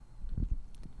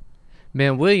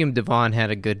Man, William Devon had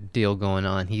a good deal going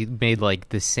on. He made like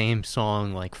the same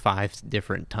song like 5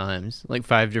 different times, like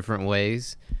 5 different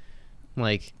ways.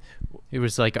 Like it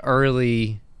was like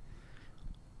early,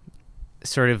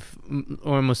 sort of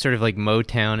almost sort of like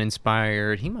Motown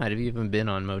inspired. He might have even been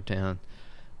on Motown.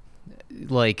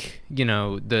 Like,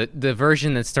 the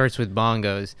version that starts with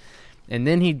bongos, and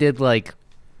then he did like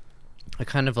a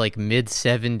kind of like mid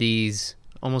 70s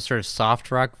almost sort of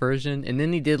soft rock version, and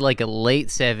then he did like a late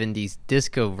 70s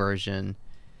disco version,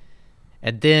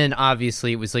 and then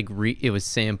obviously it was like it was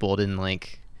sampled in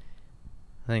like,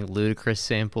 I think Ludacris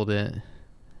sampled it.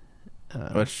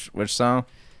 Which song?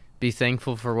 Be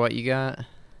Thankful for What You Got.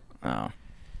 Oh,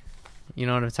 You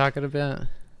know what I'm talking about?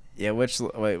 yeah. Which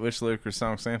Ludacris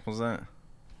song samples that?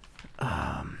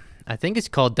 I think it's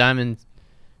called Diamond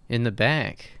in the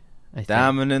Back. I think.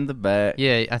 Diamond in the Back.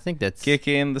 Yeah, I think that's... Kick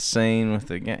in the scene with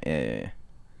the yeah.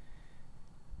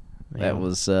 Man. That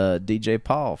was DJ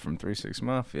Paul from 3 6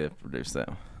 Mafia produced that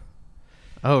one.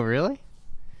 Oh, really?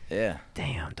 Yeah,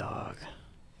 Damn, dog.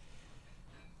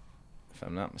 if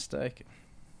I'm not mistaken.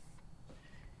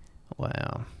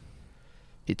 Wow.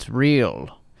 It's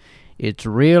real. It's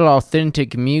real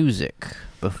authentic music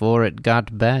before it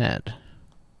got bad.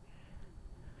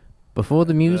 Before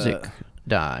the music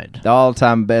died. The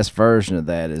all-time best version of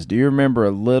that is, do you remember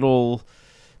a little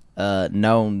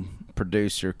known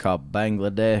producer called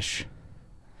Bangladesh?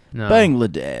 No.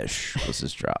 Bangladesh was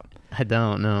his drop. I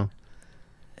don't know.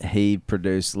 He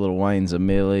produced Lil Wayne's A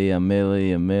Milli,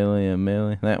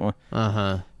 that one.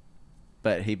 Uh-huh.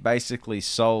 But he basically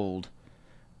sold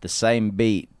the same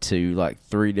beat to like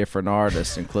 3 different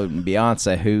artists, including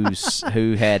Beyonce,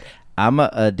 who had I'm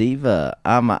a diva,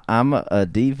 I'm a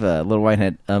diva. Lil Wayne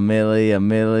had a milli, a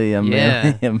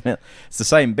milli. It's the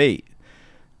same beat.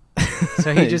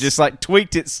 So he just like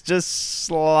tweaked it just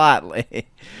slightly,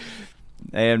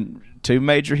 and 2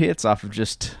 major hits off of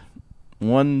just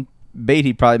one beat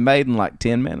he probably made in like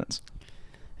 10 minutes.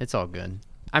 It's all good.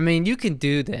 I mean, you can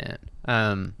do that.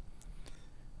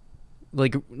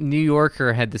 Like, New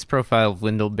Yorker had this profile of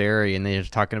Wendell Berry, and they were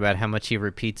talking about how much he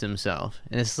repeats himself.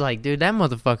 And it's like, dude, that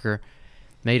motherfucker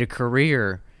made a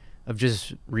career of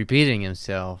just repeating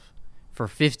himself for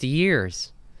 50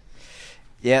 years.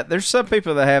 Yeah, there's some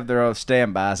people that have their own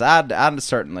standbys. I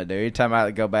certainly do. Anytime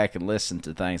I go back and listen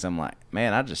to things, I'm like,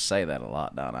 man, I just say that a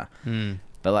lot, don't I?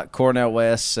 But like Cornel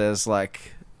West says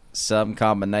like some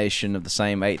combination of the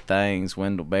same 8 things,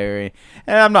 Wendell Berry.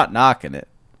 And I'm not knocking it.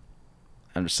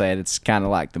 I'm just saying it's kind of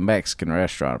like the Mexican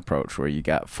restaurant approach where you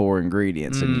got 4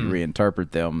 ingredients and you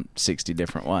reinterpret them 60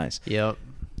 different ways. Yep.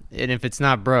 And if it's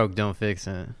not broke, don't fix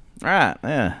it. Right,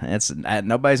 yeah.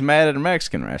 Nobody's mad at a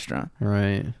Mexican restaurant.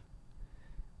 Right.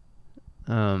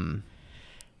 That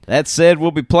said,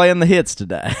 we'll be playing the hits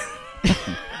today.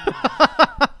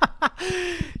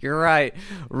 You're right.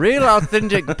 Real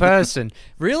authentic person.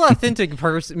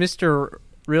 Mr.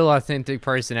 Real Authentic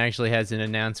Person actually has an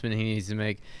announcement he needs to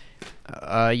make.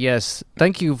 Yes,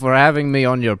 thank you for having me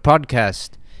on your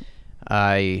podcast.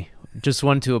 I just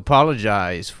want to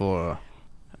apologize for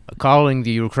calling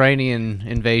the Ukrainian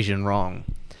invasion wrong.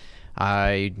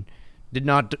 I did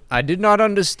not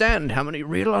understand how many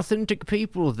real authentic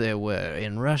people there were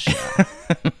in Russia.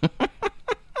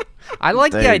 I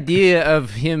like the idea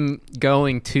of him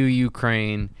going to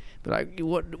Ukraine, but like,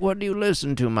 what do you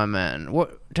listen to, my man?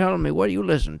 Tell me, what do you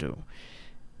listen to?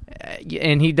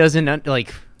 And he doesn't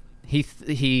like.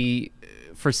 He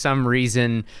for some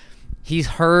reason he's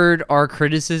heard our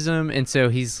criticism, and so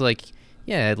he's like,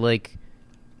 yeah, like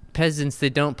peasants, they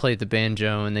don't play the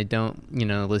banjo and they don't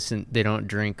listen, they don't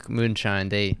drink moonshine,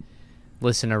 they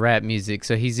listen to rap music.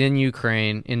 So he's in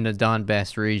Ukraine, in the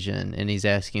Donbass region, and he's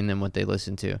asking them what they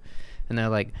listen to, and they're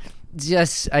like,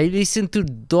 yes, I listen to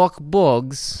Doc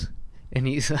Boggs. And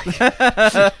he's like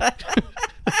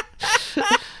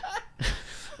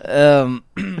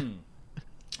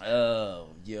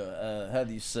how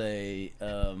do you say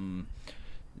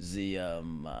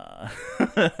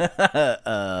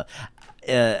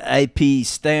AP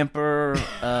Stamper?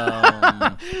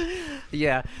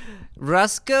 Yeah,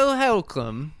 Roscoe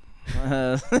Holcomb.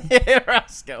 Yeah,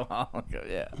 Roscoe Holcomb.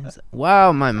 Yeah.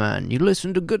 Wow, my man, you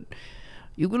listen to good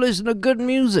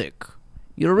music.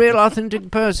 You're a real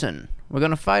authentic person. We're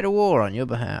gonna fight a war on your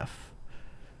behalf.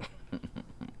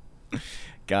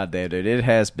 God damn, dude, it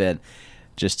has been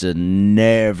just a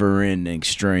never-ending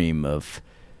stream of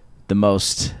the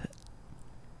most.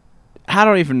 I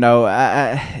don't even know.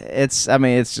 It's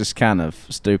just kind of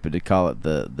stupid to call it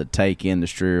the take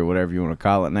industry or whatever you want to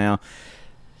call it now.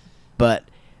 But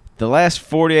the last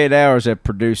 48 hours have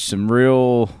produced some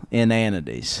real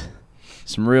inanities.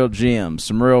 Some real gems.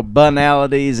 Some real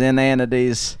banalities,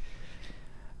 inanities.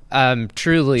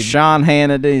 Truly. Sean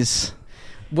Hannity's.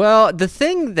 Well, the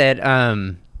thing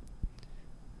that,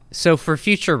 so for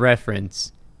future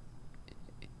reference,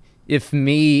 if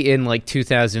me in like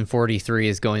 2043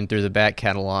 is going through the back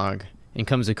catalog and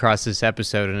comes across this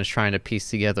episode and is trying to piece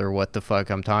together what the fuck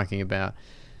I'm talking about,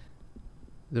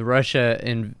 the Russia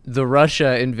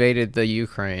invaded the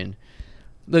Ukraine.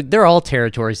 Look, they're all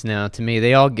territories now. To me,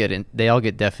 they all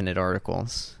get definite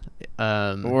articles.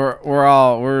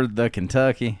 We're the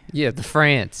Kentucky. Yeah, the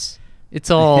France. It's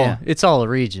all a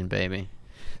region, baby.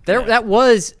 That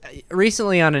was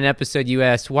recently on an episode. You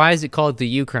asked, why is it called the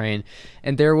Ukraine?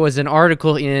 And there was an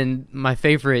article in my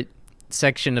favorite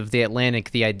section of the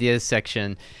Atlantic, the ideas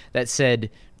section, that said,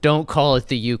 don't call it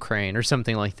the Ukraine or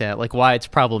something like that. Like why it's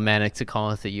problematic to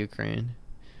call it the Ukraine.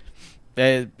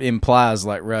 It implies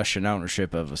like Russian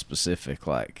ownership of a specific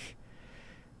like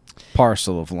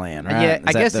parcel of land, right? Yeah,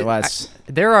 I guess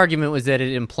their argument was that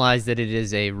it implies that it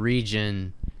is a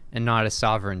region and not a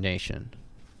sovereign nation.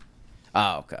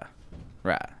 Oh, okay.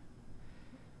 Right.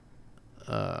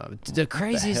 The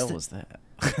craziest what the hell was that?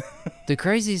 The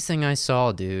craziest thing I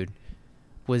saw, dude,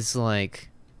 was like,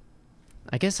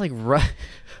 I guess like I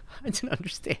didn't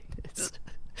understand this.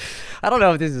 I don't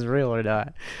know if this is real or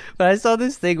not, but I saw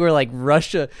this thing where like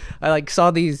Russia, I like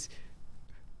saw these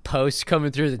posts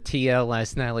coming through the TL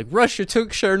last night, like Russia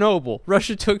took Chernobyl.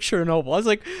 I was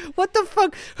like, what the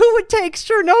fuck? Who would take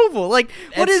Chernobyl? Like,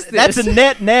 what is this? That's a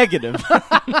net negative.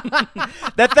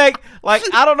 That thing, like,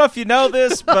 I don't know if you know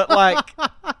this, but like,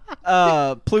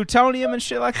 plutonium and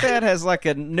shit like that has like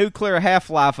a nuclear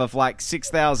half-life of like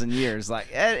 6,000 years. Like,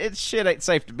 it shit ain't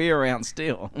safe to be around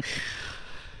still.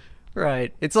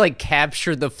 Right. It's like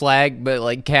capture the flag, but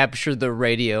like capture the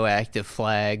radioactive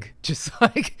flag. Just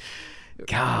like,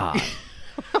 God.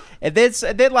 and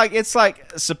then like it's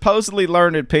like supposedly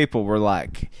learned people were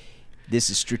like, this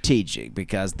is strategic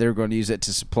because they're going to use it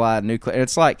to supply nuclear. And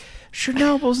it's like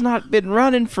Chernobyl's not been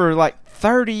running for like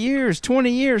 30 years, 20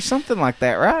 years, something like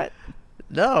that, right?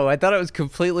 No, I thought it was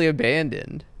completely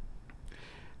abandoned.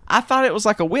 I thought it was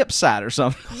like a whip site or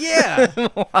something. Yeah.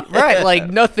 Right, like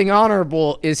nothing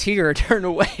honorable is here, turn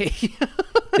away.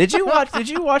 Did you watch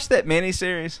that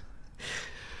miniseries?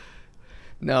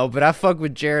 No, but I fuck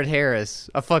with Jared Harris.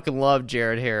 I fucking love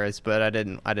Jared Harris, but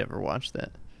I never watched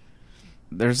that.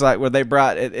 There's like where they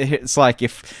brought it's like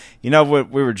if we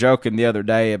were joking the other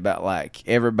day about like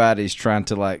everybody's trying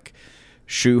to like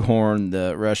shoehorn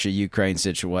the Russia-Ukraine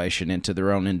situation into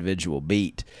their own individual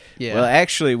beat. Yeah. Well,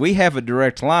 actually, we have a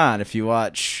direct line if you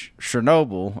watch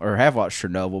Chernobyl or have watched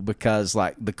Chernobyl because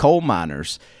like the coal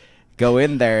miners go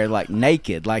in there like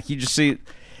naked, like you just see.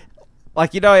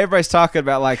 Like, everybody's talking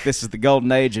about, like, this is the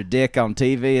golden age of dick on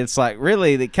TV. It's like,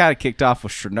 really, they kind of kicked off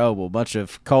with Chernobyl. A bunch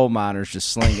of coal miners just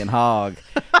slinging hog,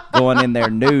 going in there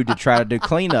nude to try to do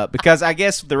cleanup. Because I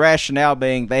guess the rationale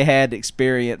being they had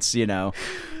experience,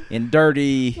 in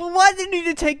dirty... Well, why did they need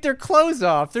to take their clothes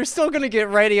off? They're still going to get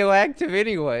radioactive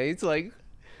anyway. It's like...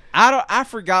 I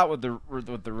forgot what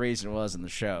the reason was in the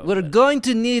show. We're going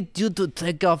to need you to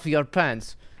take off your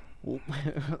pants.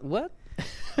 What?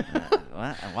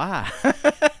 Why?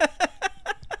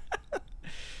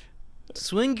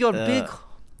 Swing your big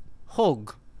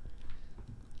hog.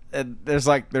 And there's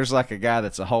like a guy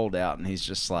that's a holdout, and he's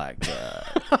just like,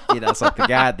 it's like the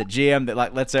guy at the gym that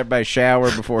like lets everybody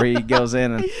shower before he goes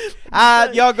in.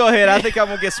 And y'all go ahead. I think I'm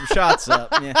gonna get some shots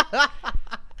up. Yeah.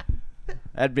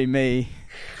 That'd be me.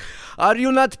 Are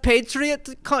you not patriot,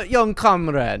 young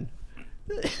comrade?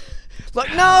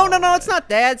 Like, no, it's not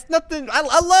that. It's nothing.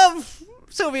 I love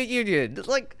Soviet Union.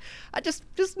 Like, I just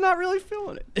not really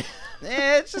feeling it.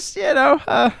 Yeah, it's just,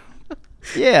 yeah.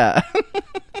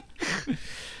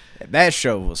 That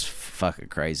show was fucking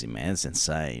crazy, man. It's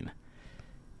insane.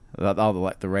 All the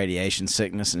like the radiation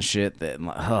sickness and shit that I'm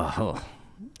like, oh.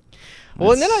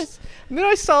 Well, and then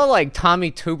I saw like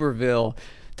Tommy Tuberville.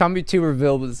 Tommy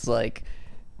Tuberville was like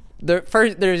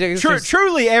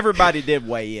truly everybody did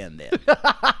weigh in then.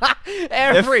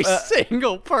 Every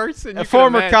single person. A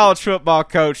former college football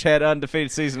coach had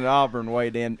undefeated season at Auburn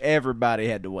weighed in. Everybody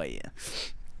had to weigh in.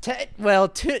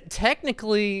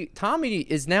 Technically, Tommy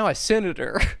is now a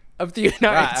senator of the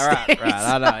United States. Right.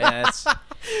 I know. Yeah,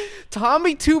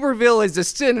 Tommy Tuberville is a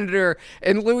senator,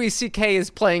 and Louis C.K. is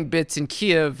playing bits in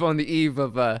Kiev on the eve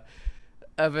of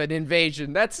an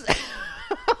invasion. That's.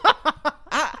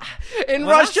 And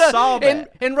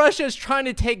Russia is trying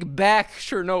to take back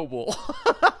Chernobyl.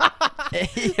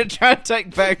 You're trying to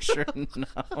take back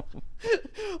Chernobyl.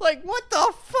 Like, what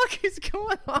the fuck is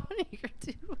going on here,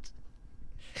 dude?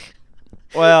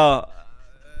 Well,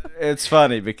 it's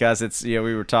funny because it's we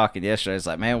were talking yesterday. It's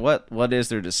like, man, what is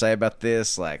there to say about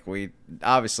this? Like, we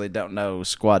obviously don't know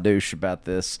squadouche about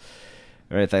this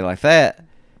or anything like that.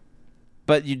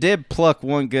 But you did pluck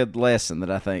one good lesson that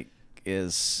I think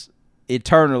is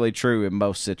eternally true in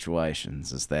most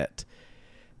situations, is that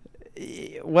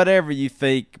whatever you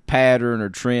think pattern or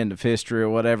trend of history or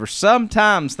whatever,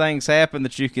 sometimes things happen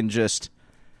that you can just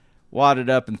wad it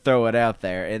up and throw it out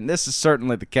there. And this is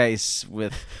certainly the case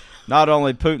with not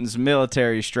only Putin's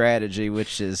military strategy,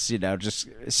 which is, just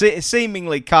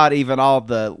seemingly caught even all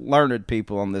the learned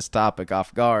people on this topic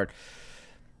off guard,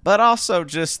 but also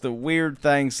just the weird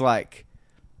things like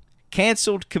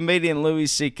canceled comedian Louis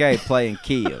C.K. playing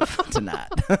Kiev tonight.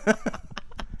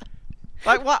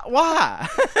 Like, why?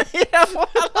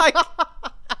 Like,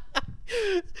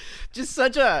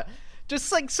 such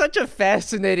a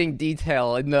fascinating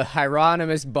detail in the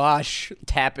Hieronymus Bosch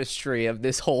tapestry of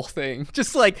this whole thing.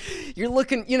 Just like you're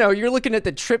looking at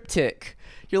the triptych.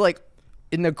 You're like,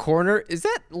 in the corner, is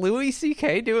that Louis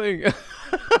C.K. doing?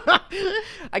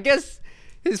 I guess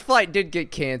his flight did get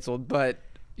canceled, but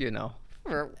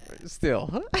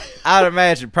still. I'd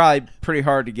imagine probably pretty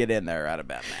hard to get in there right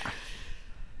about now.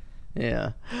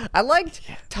 Yeah. I liked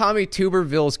Tommy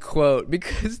Tuberville's quote,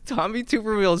 because Tommy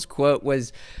Tuberville's quote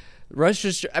was,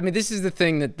 Russia's... I mean, this is the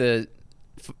thing that the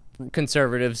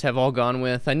conservatives have all gone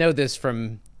with. I know this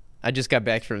from... I just got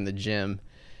back from the gym.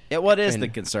 Yeah, what is the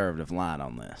conservative line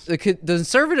on this? The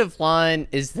conservative line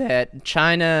is that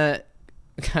China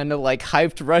kind of like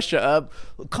hyped Russia up.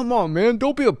 Come on, man,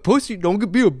 don't be a pussy,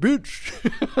 don't be a bitch.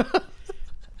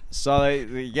 So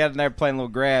they get in there playing a little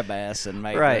grab ass and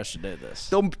make Russia do this.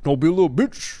 Don't be a little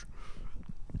bitch.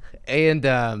 And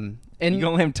you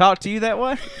gonna let him talk to you that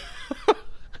way?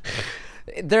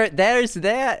 There's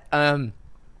that.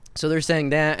 So they're saying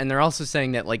that, and they're also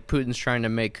saying that like Putin's trying to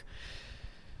make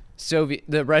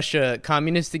the Russia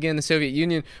communist again, the Soviet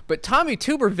Union. But Tommy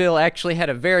Tuberville actually had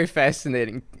a very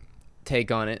fascinating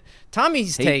take on it.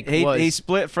 Tommy's take was he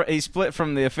split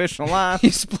from the official line. He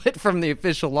split from the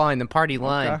official line, the party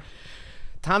line. Okay.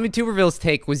 Tommy Tuberville's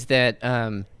take was that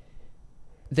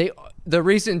the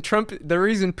reason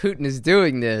Putin is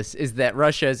doing this is that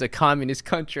Russia is a communist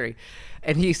country.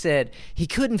 And he said he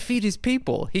couldn't feed his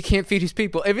people. He can't feed his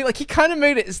people. I mean, like, he kind of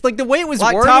made it. It's like the way it was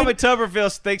worded. Tommy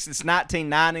Tuberville thinks it's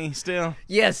 1990 still.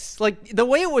 Yes, like the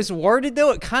way it was worded, though,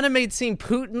 it kind of made it seem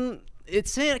Putin.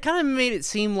 It kind of made it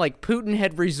seem like Putin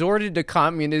had resorted to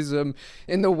communism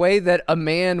in the way that a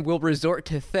man will resort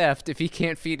to theft if he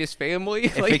can't feed his family.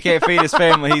 If he can't feed his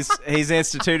family, he's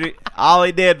instituted. All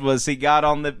he did was he got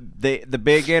on the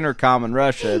big intercom in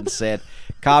Russia and said,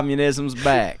 "Communism's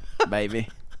back, baby."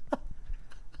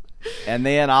 And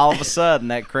then all of a sudden,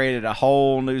 that created a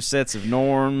whole new sets of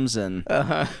norms and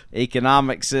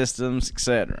economic systems,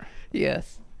 etc.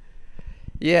 Yes.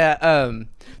 Yeah.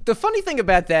 The funny thing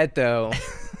about that, though,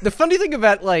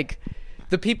 like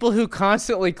the people who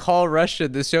constantly call Russia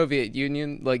the Soviet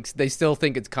Union, like they still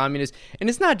think it's communist, and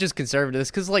it's not just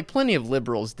conservatives, because like plenty of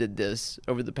liberals did this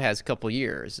over the past couple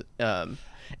years.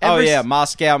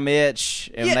 Moscow Mitch,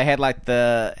 and they had like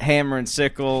the hammer and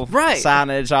sickle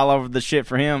signage all over the shit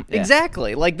for him. Yeah.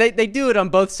 Exactly, like they do it on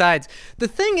both sides. The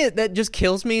thing that just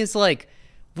kills me is like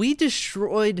we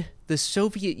destroyed the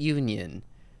Soviet Union.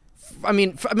 I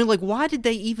mean, like, why did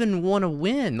they even want to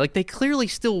win? Like, they clearly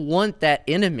still want that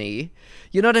enemy.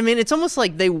 You know what I mean? It's almost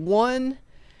like they won,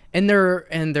 and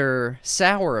they're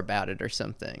sour about it or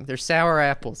something. They're sour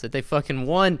apples that they fucking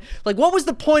won. Like, what was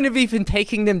the point of even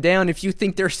taking them down if you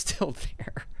think they're still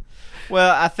there?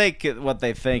 Well, I think what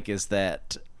they think is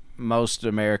that most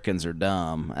Americans are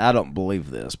dumb. I don't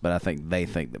believe this, but I think they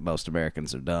think that most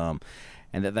Americans are dumb.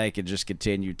 And that they could just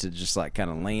continue to just like kind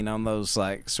of lean on those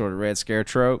like sort of Red Scare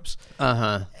tropes.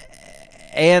 And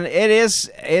it is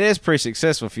pretty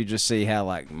successful if you just see how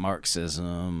like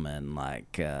Marxism and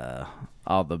like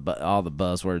all the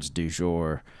buzzwords du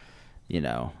jour,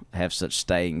 have such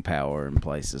staying power in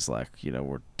places like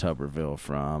where Tuberville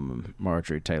from, and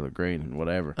Marjorie Taylor Greene and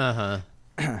whatever.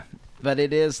 But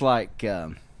it is like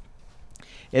it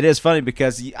is funny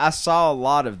because I saw a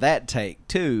lot of that take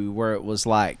too, where it was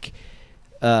like.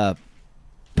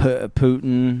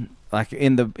 Putin, like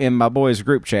in my boys'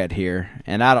 group chat here,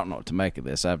 and I don't know what to make of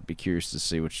this. I'd be curious to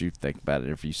see what you think about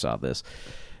it if you saw this.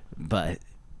 But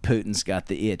Putin's got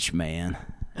the itch, man.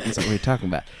 That's what we're talking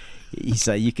about. He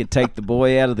said you can take the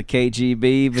boy out of the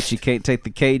KGB, but you can't take the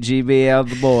KGB out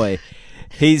of the boy.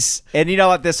 And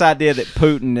like this idea that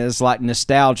Putin is like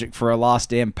nostalgic for a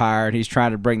lost empire, and he's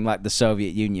trying to bring like the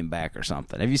Soviet Union back or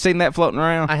something. Have you seen that floating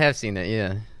around? I have seen that.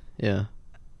 Yeah.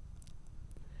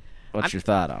 What's your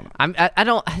thought on it?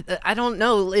 I don't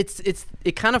know.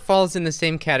 It kind of falls in the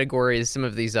same category as some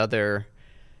of these other,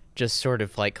 just sort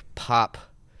of like pop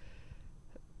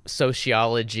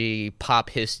sociology, pop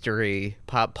history,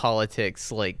 pop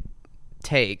politics like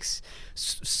takes,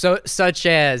 such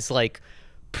as like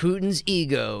Putin's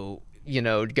ego,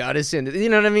 got us into, you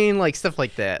know what I mean, like stuff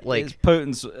like that. Like it's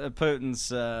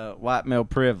Putin's white male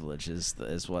privilege is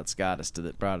what's brought us to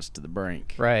the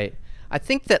brink. Right. I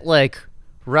think that like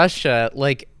Russia,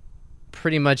 like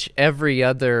pretty much every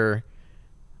other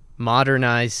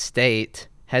modernized state,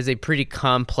 has a pretty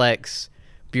complex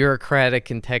bureaucratic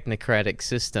and technocratic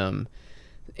system,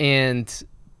 and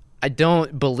I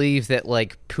don't believe that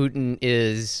like Putin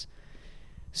is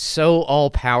so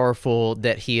all-powerful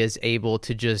that he is able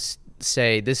to just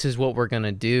say, this is what we're going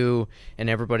to do, and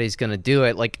everybody's going to do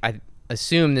it. Like, I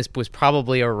assume this was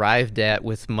probably arrived at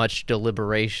with much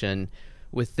deliberation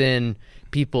within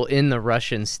people in the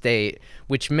Russian state,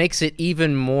 which makes it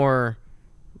even more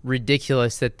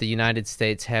ridiculous that the United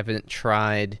States haven't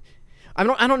tried. I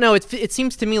don't know. It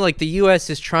seems to me like the U.S.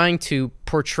 is trying to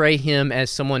portray him as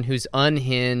someone who's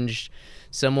unhinged,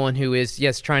 someone who is,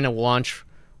 yes, trying to launch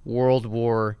World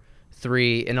War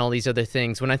III and all these other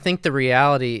things, when I think the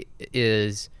reality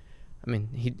is, I mean,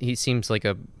 he seems like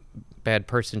a bad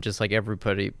person, just like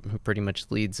everybody who pretty much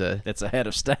leads that's a head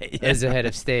of state. As a head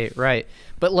of state, right?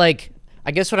 But like,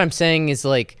 I guess what I'm saying is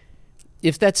like,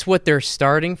 if that's what they're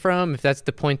starting from, if that's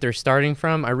the point they're starting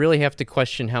from, I really have to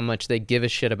question how much they give a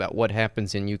shit about what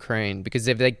happens in Ukraine. Because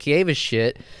if they gave a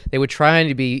shit, they would try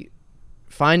to be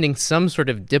finding some sort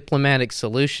of diplomatic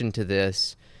solution to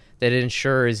this that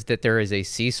ensures that there is a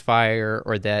ceasefire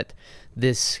or that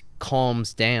this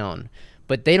calms down.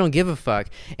 But they don't give a fuck.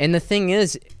 And the thing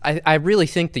is, I really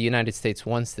think the United States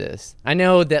wants this. I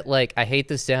know that, like, I hate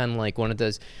to sound like one of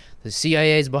those, the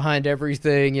CIA's behind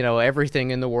everything,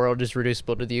 everything in the world is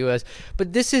reducible to the U.S.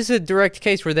 But this is a direct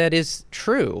case where that is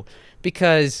true,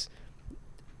 because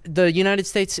the United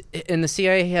States and the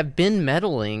CIA have been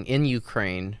meddling in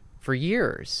Ukraine for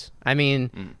years. I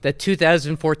mean, the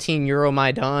 2014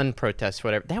 Euromaidan protests,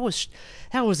 whatever, that was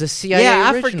a CIA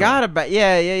original. I forgot about,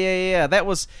 yeah. That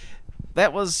was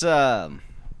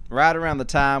right around the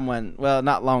time when, well,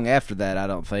 not long after that, I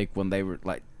don't think, when they were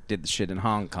like, did the shit in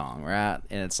Hong Kong, right?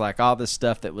 And it's like all this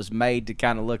stuff that was made to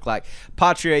kind of look like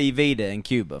Patria y Vida in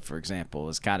Cuba, for example,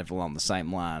 is kind of along the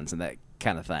same lines and that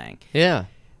kind of thing. Yeah.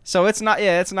 So it's not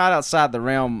outside the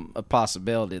realm of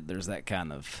possibility that there's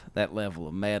that level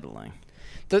of meddling.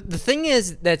 The thing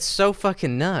is that's so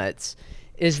fucking nuts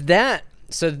is that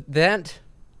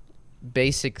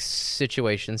basic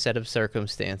situation, set of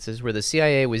circumstances where the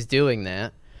CIA was doing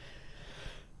that,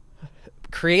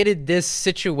 created this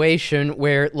situation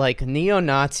where like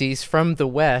neo-Nazis from the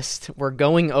West were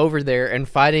going over there and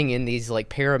fighting in these like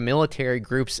paramilitary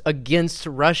groups against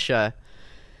Russia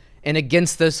and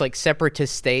against those like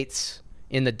separatist states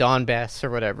in the Donbass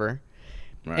or whatever.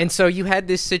 Right. And so you had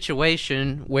this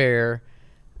situation where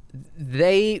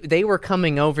they were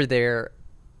coming over there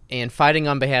and fighting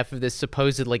on behalf of this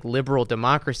supposed like liberal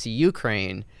democracy,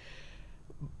 Ukraine,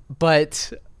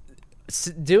 but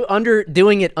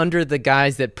doing it under the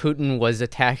guise that Putin was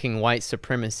attacking white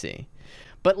supremacy.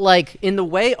 But like in the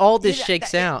way all this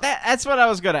shakes out, that's what I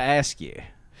was going to ask you.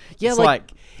 Yeah, it's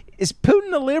like, is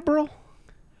Putin a liberal?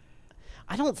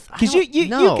 I don't,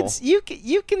 because you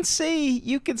can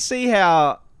see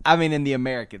how, I mean, in the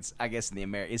Americans, I guess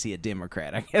is he a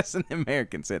Democrat? I guess in the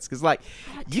American sense, because like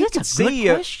you can see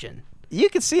question. You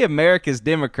can see America's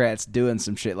Democrats doing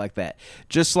some shit like that,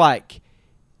 just like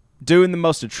doing the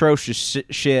most atrocious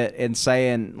shit and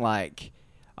saying like,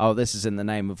 oh, this is in the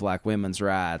name of like women's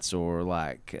rights or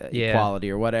like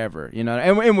equality or whatever,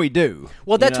 and we do.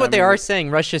 Well, that's what they are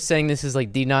saying. Russia's saying this is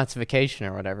like denazification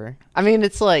or whatever. I mean,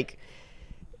 it's like,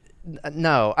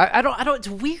 no, I don't. It's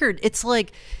weird. It's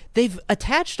like they've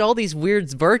attached all these weird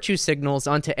virtue signals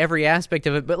onto every aspect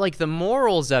of it, but like the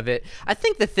morals of it, I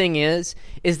think the thing is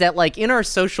that like in our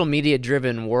social media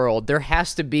driven world, there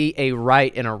has to be a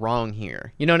right and a wrong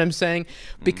here. You know what I'm saying?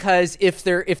 Because if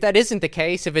that isn't the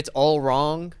case, if it's all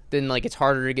wrong, then like it's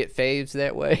harder to get faves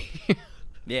that way.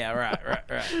 Yeah,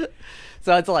 right.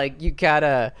 So it's like you kind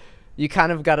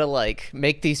of gotta like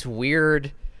make these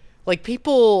weird, like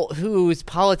people whose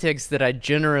politics that I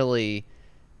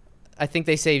think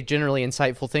they say generally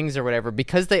insightful things or whatever,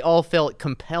 because they all felt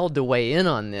compelled to weigh in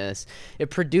on this,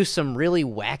 it produced some really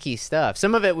wacky stuff.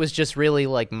 Some of it was just really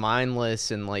like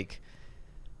mindless and like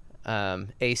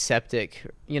aseptic,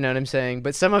 you know what I'm saying?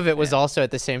 But some of it was also at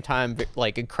the same time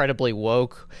like incredibly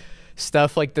woke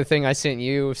stuff like the thing I sent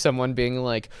you of someone being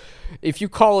like, if you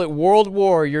call it World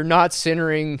War, you're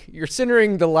centering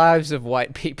the lives of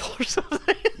white people or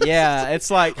something. Yeah,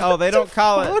 it's like, oh, they don't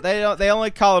call it. They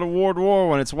only call it a world war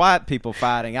when it's white people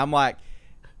fighting. I'm like,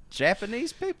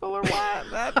 Japanese people are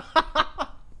white.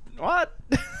 What?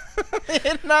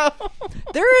 No.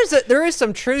 There is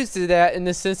some truth to that in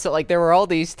the sense that like there were all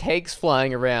these takes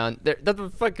flying around.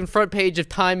 The fucking front page of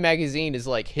Time magazine is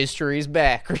like history's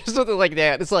back or something like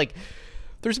that. It's like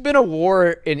there's been a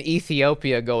war in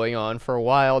Ethiopia going on for a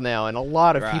while now, and a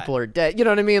lot of people are dead. You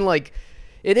know what I mean? Like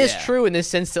it is true in the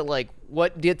sense that like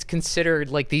what gets considered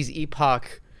like these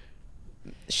epoch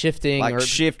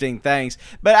shifting things,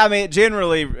 but I mean it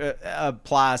generally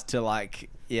applies to like.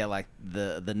 Yeah, like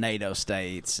the NATO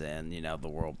states and, the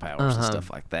world powers and stuff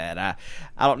like that.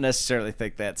 I don't necessarily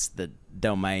think that's the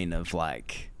domain of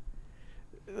like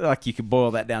you could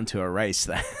boil that down to a race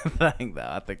thing though.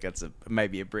 I think that's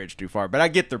maybe a bridge too far. But I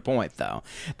get their point though,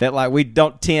 that like we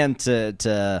don't tend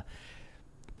to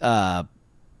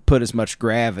put as much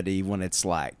gravity when it's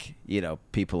like,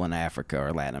 people in Africa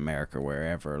or Latin America or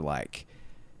wherever like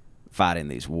fighting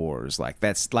these wars. Like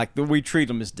that's like we treat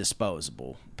them as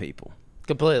disposable people.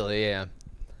 Completely, yeah.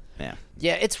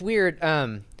 Yeah, it's weird.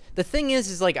 The thing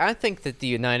is like I think that the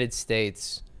United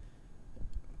States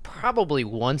probably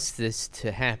wants this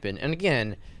to happen. And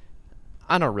again,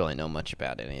 I don't really know much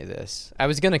about any of this. I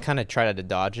was going to kind of try to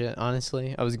dodge it,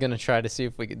 honestly. I was going to try to see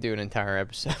if we could do an entire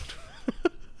episode.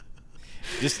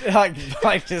 Just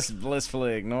like just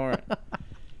blissfully ignore it.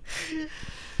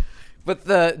 But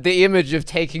the image of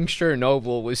taking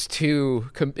Chernobyl was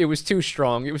too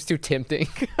strong. It was too tempting.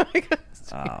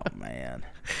 Oh man.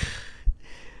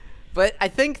 But I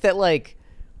think that like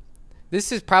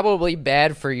this is probably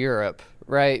bad for Europe,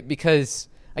 right? Because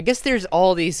I guess there's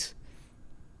all these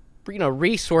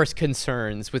resource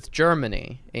concerns with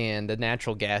Germany and the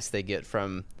natural gas they get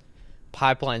from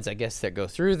pipelines, I guess, that go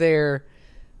through there.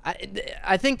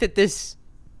 I think that this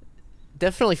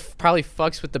definitely probably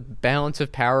fucks with the balance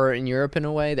of power in Europe in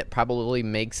a way that probably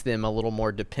makes them a little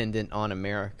more dependent on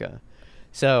America.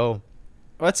 So,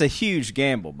 well, that's a huge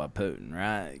gamble by Putin,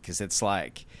 right? Because it's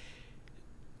like,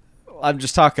 I'm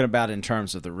just talking about in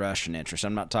terms of the Russian interest.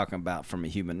 I'm not talking about from a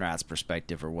human rights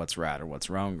perspective or what's right or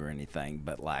what's wrong or anything.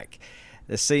 But like,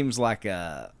 this seems like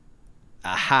a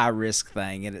high risk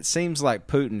thing, and it seems like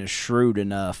Putin is shrewd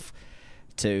enough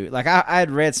to like. I had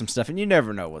read some stuff, and you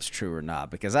never know what's true or not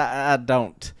because I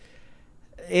don't.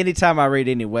 Anytime I read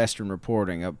any Western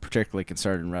reporting, particularly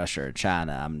concerning Russia or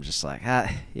China, I'm just like, how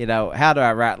do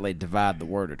I rightly divide the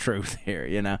word of truth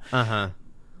here,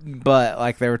 But,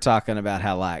 like, they were talking about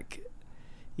how, like,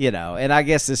 and I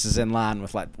guess this is in line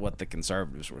with, like, what the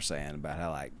conservatives were saying about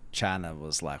how, like, China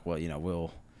was like, well,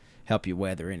 we'll help you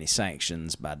weather any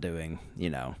sanctions by doing,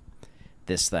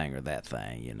 this thing or that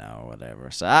thing, or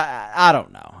whatever. So, I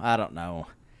don't know. I don't know.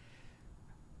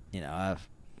 You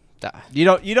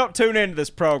don't tune into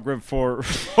this program for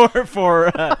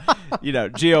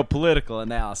geopolitical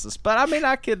analysis, but I mean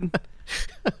I could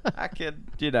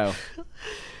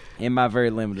in my very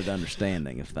limited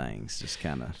understanding of things just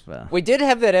kind of we did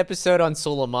have that episode on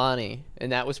Soleimani,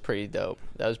 and that was pretty dope.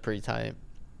 That was pretty tight.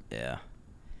 Yeah.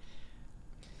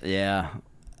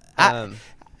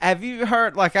 Have you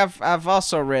heard, like, I've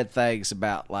also read things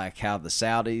about like how the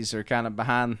Saudis are kind of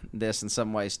behind this in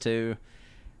some ways too,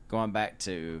 going back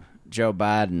to Joe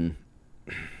Biden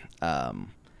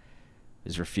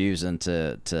is refusing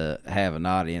to have an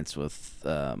audience with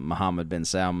Mohammed bin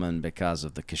Salman because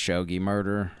of the Khashoggi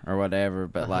murder or whatever.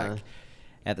 But like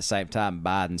at the same time,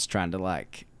 Biden's trying to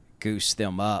like goose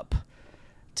them up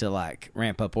to like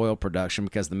ramp up oil production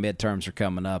because the midterms are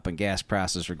coming up and gas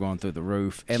prices are going through the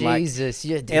roof. And Jesus,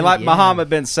 Mohammed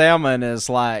bin Salman is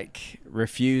like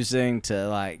refusing to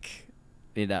like.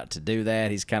 To do that.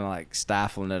 He's kind of like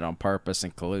stifling it on purpose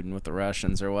and colluding with the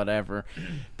Russians or whatever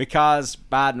because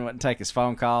Biden wouldn't take his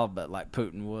phone call, but like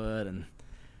Putin would. And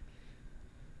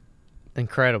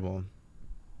incredible.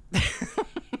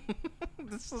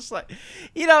 It's just like,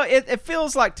 it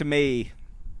feels like to me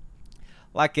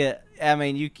like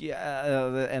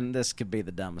and this could be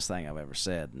the dumbest thing I've ever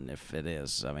said. And if it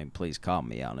is, I mean, please call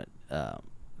me on it.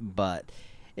 But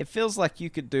it feels like you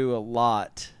could do a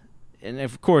lot. And,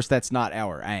 of course, that's not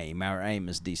our aim. Our aim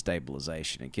is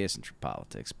destabilization and Kissinger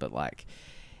politics. But, like,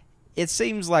 it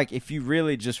seems like if you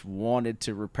really just wanted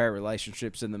to repair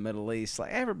relationships in the Middle East,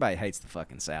 like, everybody hates the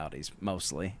fucking Saudis,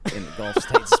 mostly, in the Gulf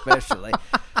states especially.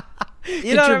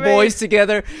 Get your boys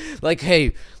together. Like,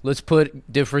 hey, let's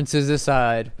put differences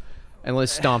aside, and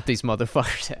let's stomp these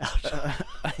motherfuckers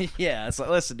out. Yeah, it's like,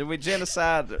 listen, did we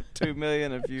genocide 2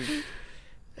 million of you?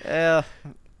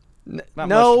 Not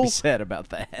no, much to be said about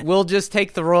that. We'll just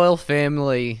take the royal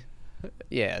family.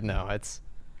 Yeah, no, it's.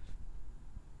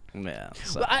 Yeah.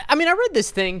 So. Well, I mean, I read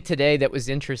this thing today that was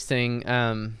interesting.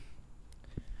 I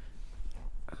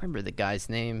remember the guy's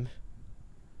name.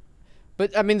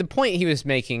 But, I mean, the point he was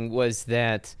making was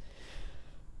that,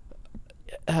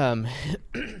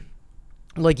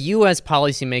 like, U.S.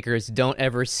 policymakers don't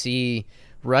ever see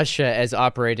Russia as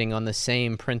operating on the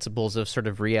same principles of sort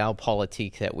of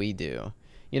realpolitik that we do.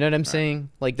 You know what I'm saying?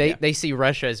 Like, they see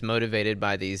Russia as motivated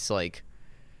by these, like,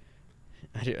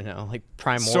 I don't know, like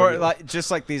primordial. Sort of like,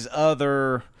 just like these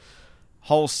other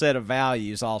whole set of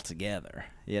values altogether,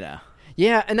 you know?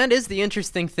 Yeah, and that is the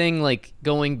interesting thing, like,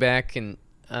 going back and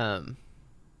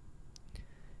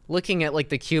looking at, like,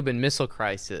 the Cuban Missile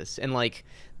Crisis. And, like,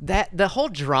 that the whole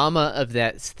drama of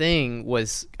that thing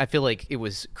was, I feel like it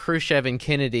was Khrushchev and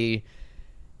Kennedy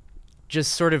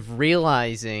just sort of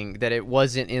realizing that it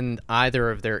wasn't in either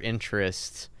of their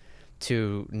interests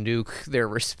to nuke their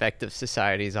respective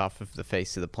societies off of the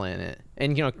face of the planet.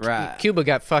 And, you know, Cuba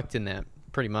got fucked in that,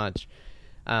 pretty much.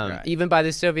 Even by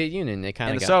the Soviet Union, they kind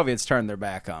of And the Soviets turned their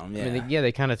back on them, yeah. I mean,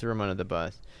 they kind of threw them under the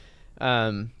bus.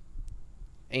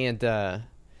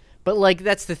 But, like,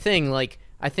 that's the thing. Like,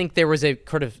 I think there was a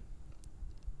sort of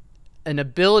an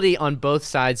ability on both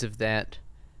sides of that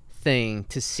thing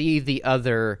to see the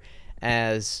other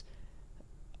as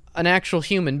an actual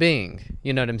human being.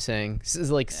 You know what I'm saying? This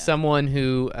is like someone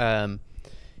who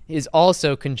is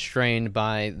also constrained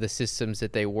by the systems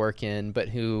that they work in, but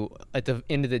who at the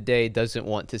end of the day doesn't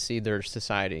want to see their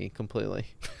society completely.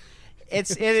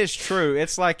 It is true.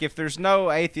 It's like if there's no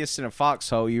atheists in a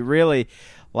foxhole, you really,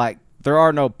 like, there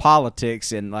are no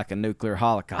politics in, like, a nuclear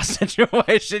holocaust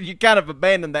situation. You kind of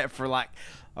abandon that for, like,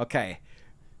 okay,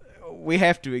 we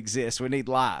have to exist. We need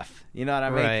life. You know what I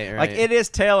mean? Right. Like, it is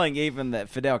telling even that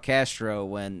Fidel Castro,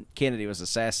 when Kennedy was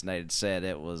assassinated, said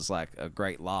it was, like, a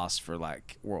great loss for,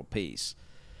 like, world peace.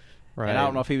 Right. And I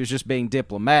don't know if he was just being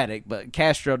diplomatic, but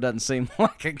Castro doesn't seem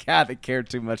like a guy that cared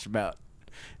too much about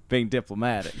being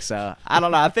diplomatic. So, I don't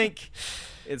know. I think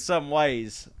in some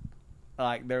ways,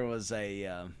 like, there was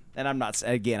a and I'm not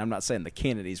saying the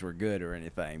Kennedys were good or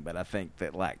anything, but I think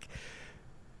that, like,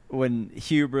 when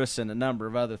hubris and a number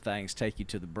of other things take you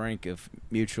to the brink of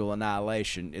mutual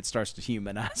annihilation, it starts to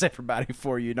humanize everybody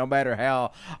for you, no matter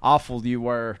how awful you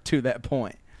were to that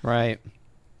point. Right.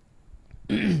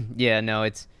 Yeah, no,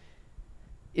 it's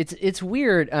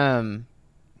weird.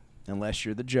 Unless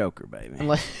you're the Joker, baby.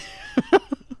 And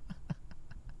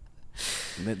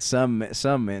then some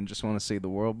men just want to see the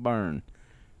world burn.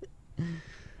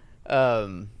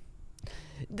 I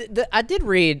did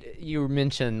read, you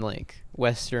mentioned, like,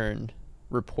 Western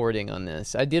reporting on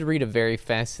this. I did read a very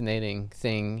fascinating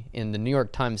thing in the New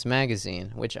York Times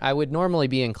Magazine, which I would normally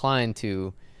be inclined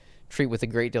to treat with a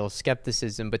great deal of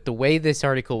skepticism, but the way this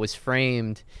article was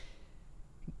framed,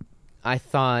 I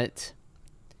thought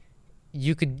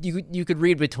you could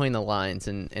read between the lines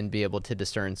and be able to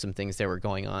discern some things that were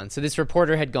going on. So this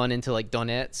reporter had gone into, like,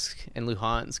 Donetsk and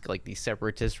Luhansk, like these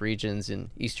separatist regions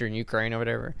in eastern Ukraine or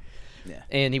whatever. Yeah.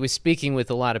 And he was speaking with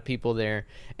a lot of people there.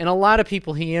 And a lot of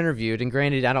people he interviewed, and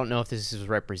granted, I don't know if this is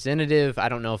representative. I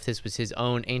don't know if this was his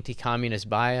own anti-communist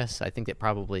bias. I think that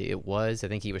probably it was. I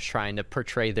think he was trying to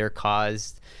portray their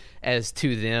cause as,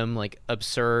 to them, like,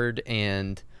 absurd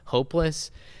and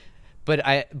hopeless. But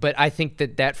I think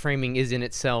that framing is in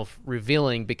itself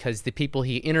revealing, because the people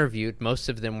he interviewed, most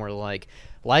of them were like,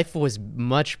 life was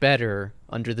much better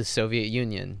under the Soviet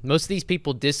Union. Most of these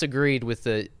people disagreed with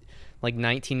the, like,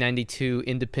 1992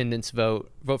 independence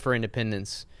vote for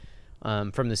independence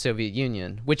from the Soviet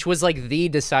Union, which was, like, the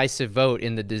decisive vote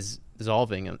in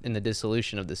the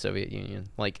dissolution of the Soviet Union,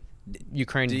 like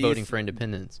Ukraine voting for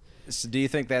independence. So do you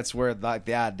think that's where, like,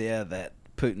 the idea that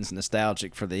Putin's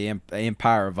nostalgic for the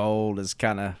empire of old is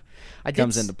kind of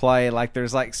comes into play? Like,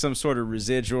 there's, like, some sort of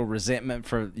residual resentment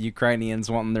for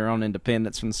Ukrainians wanting their own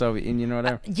independence from the Soviet Union or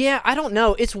whatever. Yeah, I don't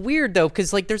know. It's weird though,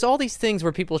 because, like, there's all these things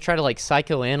where people try to, like,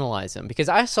 psychoanalyze them. Because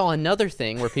I saw another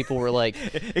thing where people were like,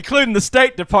 including the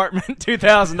State Department in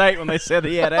 2008 when they said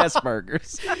he had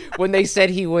Asperger's, when they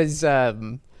said he was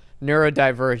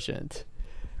neurodivergent.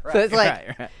 Right, So it's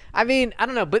like, right. I mean, I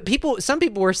don't know, but some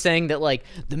people were saying that, like,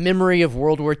 the memory of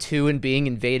World War II and being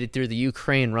invaded through the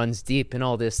Ukraine runs deep and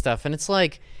all this stuff, and it's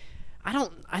like, I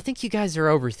think you guys are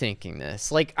overthinking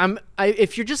this. Like,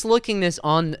 if you're just looking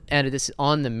on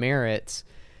the merits,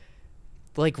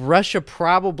 like Russia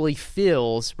probably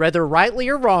feels, whether rightly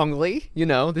or wrongly,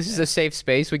 this is a safe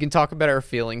space. We can talk about our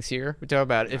feelings here. We talk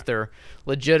about if they're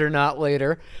legit or not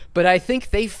later. But I think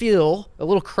they feel a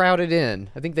little crowded in.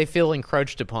 I think they feel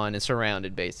encroached upon and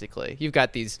surrounded, basically. You've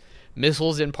got these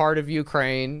missiles in part of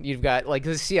Ukraine. You've got like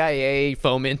the CIA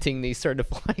fomenting these sort of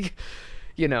like,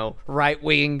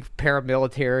 right-wing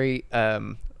paramilitary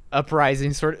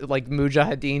uprisings, sort of like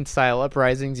Mujahideen style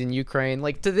uprisings in Ukraine.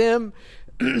 Like to them,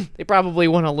 they probably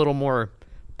want a little more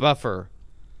buffer.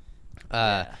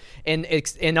 And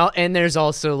there's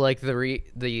also like the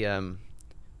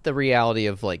reality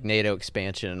of like NATO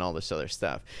expansion and all this other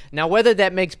stuff. Now, whether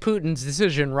that makes Putin's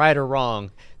decision right or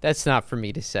wrong, that's not for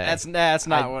me to say.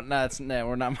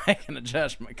 We're not making a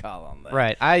judgment call on that.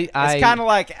 Right. It's kind of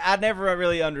like I never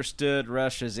really understood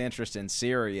Russia's interest in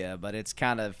Syria, but it's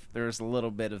kind of there's a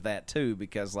little bit of that too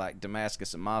because like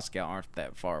Damascus and Moscow aren't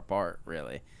that far apart,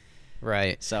 really.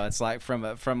 Right. So it's like from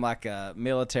a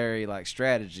military like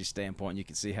strategy standpoint, you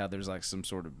can see how there's like some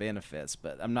sort of benefits.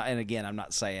 But I'm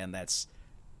not saying that's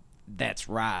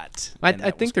right.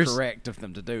 I think there's correct of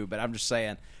them to do, but I'm just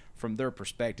saying from their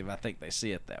perspective, I think they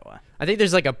see it that way. I think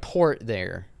there's like a port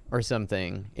there or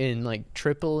something in like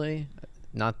Tripoli,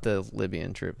 not the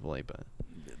Libyan Tripoli, but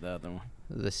the other one,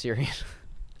 the Syrian.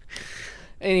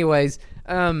 Anyways,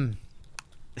 I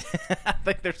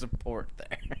think there's a port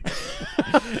there.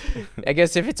 I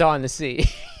guess if it's on the sea.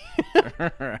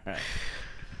 Right.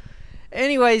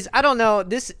 Anyways, I don't know.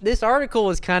 This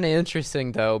article is kind of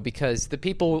interesting though because the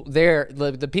people there,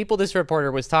 the people this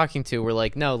reporter was talking to were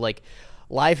like, no, like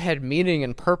life had meaning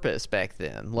and purpose back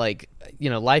then. Like,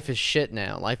 life is shit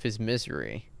now. Life is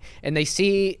misery. And they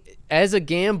see as a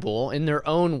gamble in their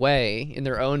own way, in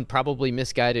their own probably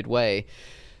misguided way,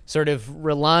 sort of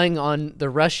relying on the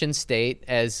Russian state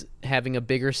as having a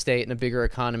bigger state and a bigger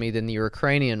economy than the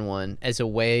Ukrainian one as a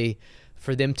way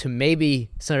for them to maybe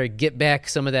sort of get back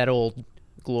some of that old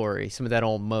glory, some of that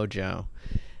old mojo.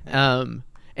 And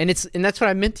that's what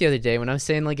I meant the other day when I was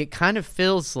saying, like, it kind of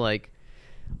feels like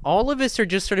all of us are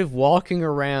just sort of walking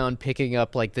around picking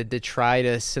up, like, the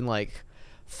detritus and, like,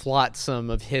 flotsam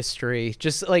of history.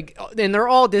 Just, like, and they're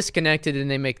all disconnected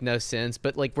and they make no sense,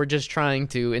 but, like, we're just trying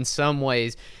to, in some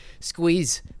ways,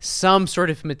 squeeze some sort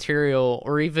of material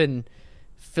or even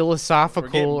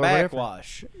philosophical or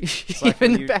backwash. It's like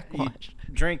even the backwash.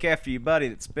 You drink after your buddy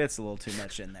that spits a little too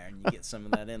much in there, and you get some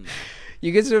of that in there.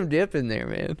 You get some dip in there,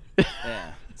 man.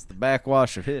 Yeah, it's the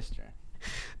backwash of history.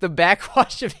 The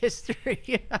backwash of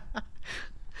history.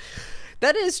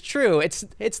 That is true.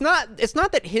 It's not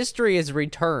that history is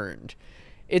returned.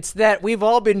 It's that we've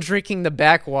all been drinking the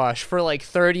backwash for like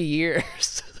 30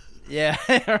 years. Yeah.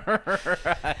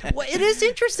 Right. Well, it is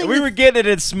interesting. We were getting it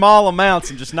in small amounts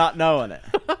and just not knowing it.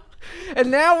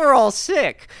 And now we're all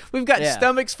sick. We've got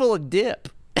stomachs full of dip.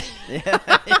 Yeah.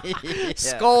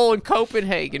 Skull and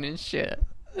Copenhagen and shit.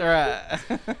 Right.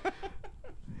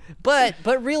 But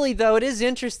really, though, it is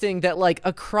interesting that, like,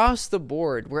 across the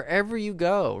board, wherever you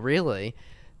go, really,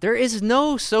 there is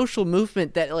no social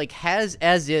movement that, like, has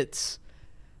as its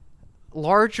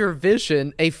larger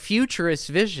vision a futurist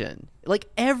vision. Like,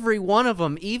 every one of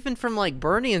them, even from, like,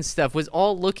 Bernie and stuff, was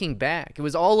all looking back. It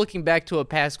was all looking back to a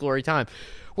past glory time.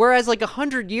 Whereas, like,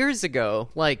 100 years ago,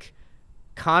 like,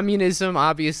 communism,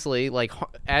 obviously, like,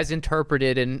 as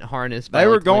interpreted and harnessed by, they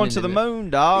were like, going to the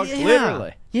moon, dog,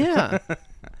 literally. Yeah.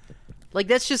 Like,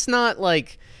 that's just not,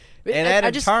 like... And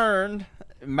that in turn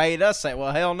made us say,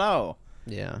 well, hell no.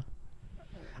 Yeah.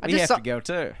 We have to go,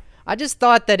 too. I just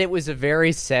thought that it was a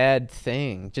very sad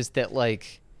thing. Just that,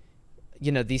 like,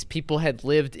 these people had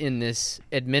lived in this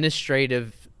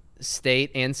administrative state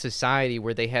and society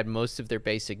where they had most of their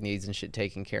basic needs and shit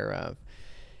taken care of.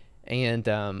 And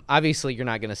obviously you're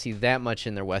not going to see that much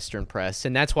in their Western press.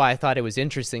 And that's why I thought it was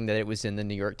interesting that it was in the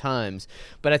New York Times.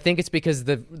 But I think it's because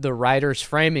the writer's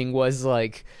framing was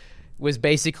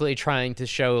basically trying to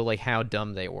show like how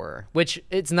dumb they were, which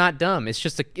it's not dumb. It's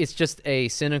just a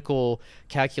cynical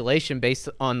calculation based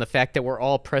on the fact that we're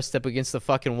all pressed up against the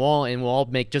fucking wall and we'll all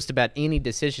make just about any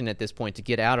decision at this point to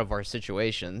get out of our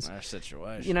situations.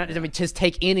 Yeah. I mean, just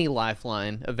take any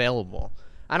lifeline available.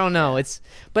 I don't know.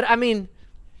 But I mean,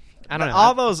 I don't know.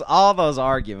 All those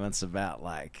arguments about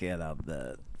like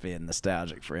the being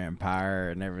nostalgic for Empire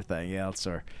and everything else,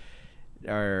 or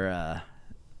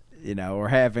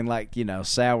having like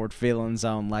soured feelings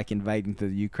on like invading to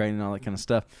the Ukraine and all that kind of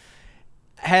stuff,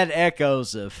 had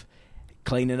echoes of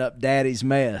cleaning up Daddy's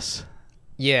mess.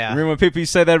 Yeah, remember when people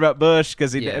used to say that about Bush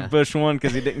because Bush won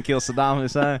because he didn't kill Saddam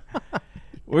Hussein.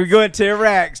 We're going to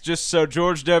Iraq just so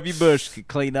George W. Bush could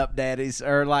clean up Daddy's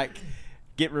or like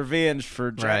get revenge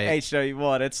for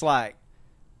HW1. It's like,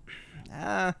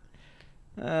 I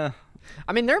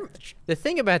mean, the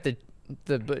thing about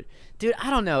but dude, I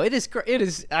don't know. It is.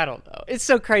 I don't know. It's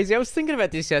so crazy. I was thinking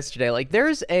about this yesterday. Like,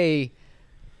 there's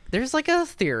like a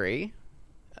theory.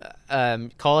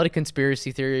 Call it a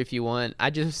conspiracy theory if you want. I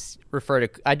just prefer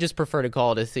to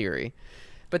call it a theory.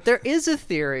 But there is a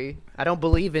theory. I don't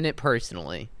believe in it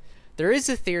personally. There is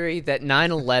a theory that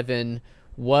 9/11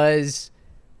 was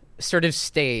sort of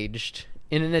staged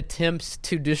in an attempt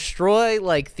to destroy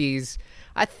like these.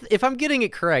 If I'm getting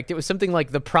it correct, it was something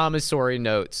like the promissory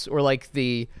notes or like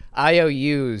the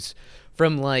IOUs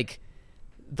from like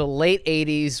the late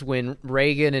 80s when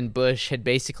Reagan and Bush had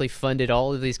basically funded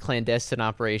all of these clandestine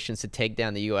operations to take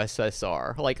down the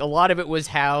USSR. Like, a lot of it was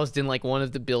housed in like one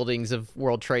of the buildings of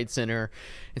World Trade Center.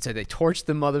 And so they torched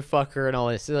the motherfucker and all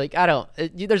this. Like,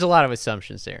 there's a lot of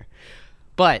assumptions there.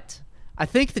 But I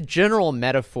think the general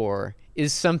metaphor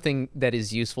is something that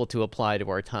is useful to apply to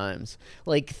our times.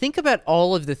 Like, think about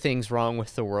all of the things wrong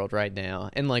with the world right now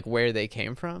and like where they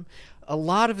came from. A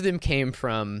lot of them came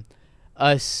from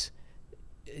us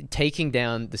taking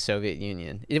down the Soviet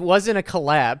Union. It wasn't a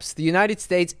collapse. The United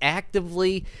States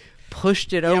actively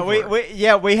pushed it over.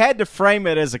 We had to frame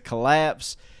it as a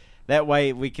collapse. That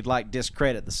way we could like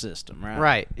discredit the system, right?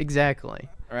 Right, exactly.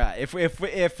 Right.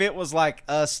 If it was like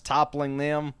us toppling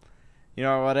them, you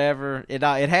know, or whatever, it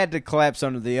had to collapse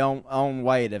under the own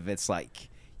weight of its like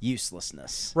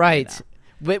uselessness. Right. You know?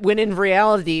 But when in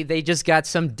reality they just got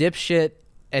some dipshit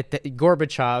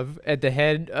Gorbachev at the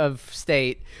head of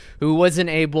state who wasn't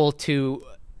able to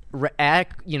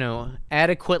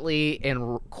adequately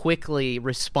and quickly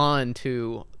respond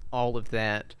to all of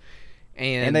that.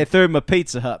 And they threw him a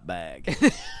Pizza Hut bag.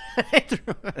 They threw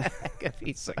him a bag of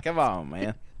pizza. Come on,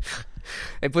 man.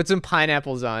 They put some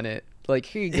pineapples on it. Like,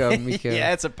 here you go, Mika.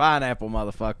 Yeah, it's a pineapple,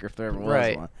 motherfucker, if there ever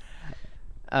was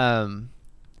one.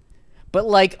 But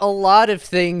like a lot of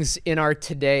things in our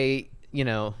today,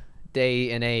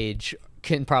 day and age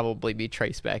can probably be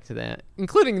traced back to that,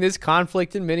 including this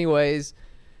conflict in many ways,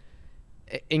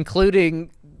 including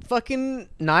fucking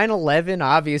 9/11,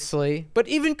 obviously, but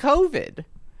even COVID.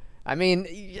 I mean,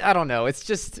 I don't know. It's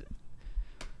just,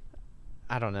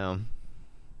 I don't know.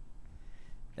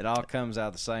 It all comes out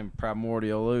of the same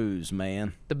primordial ooze,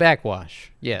 man. The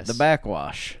backwash, yes. The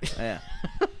backwash, yeah.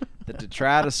 The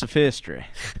detritus of history.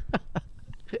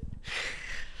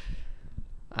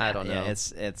 I don't know.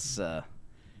 Yeah,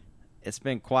 it's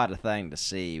been quite a thing to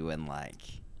see when, like,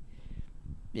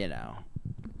 and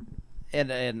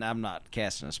I'm not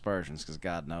casting aspersions because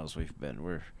God knows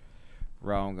we're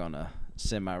wrong on a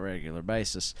semi-regular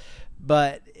basis,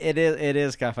 but it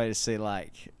is kind of funny to see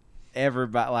like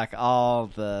everybody, like all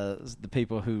the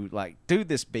people who like do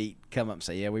this beat come up and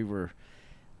say, yeah, we were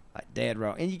like dead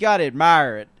wrong, and you got to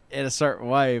admire it in a certain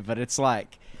way, but it's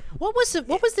like, what was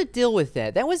the deal with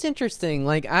that? That was interesting.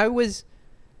 Like, I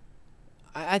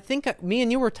think me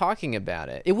and you were talking about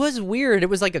it. It was weird. It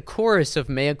was like a chorus of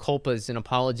mea culpas and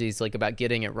apologies, like, about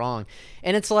getting it wrong.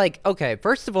 And it's like, okay,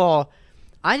 first of all,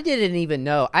 I didn't even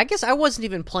know. I guess I wasn't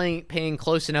even paying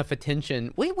close enough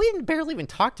attention. We barely even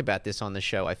talked about this on the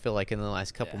show, I feel like, in the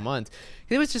last couple months.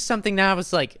 It was just something that I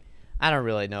was like, I don't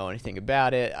really know anything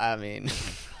about it. I mean,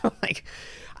 like,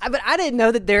 but I didn't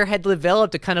know that there had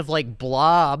developed a kind of like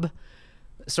blob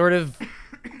sort of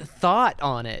thought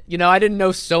on it. I didn't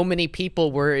know so many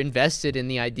people were invested in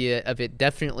the idea of it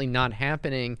definitely not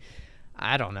happening.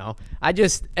 I don't know.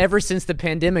 Ever since the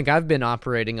pandemic, I've been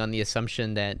operating on the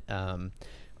assumption that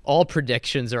all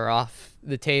predictions are off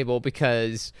the table,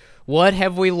 because what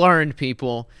have we learned,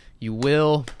 people? You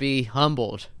will be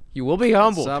humbled. You will be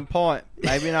humbled. At some point.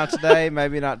 Maybe not today,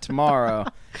 maybe not tomorrow.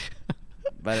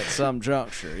 But at some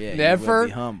juncture, yeah, you will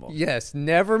be humbled. Yes,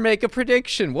 never make a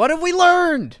prediction. What have we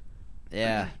learned?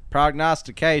 Yeah,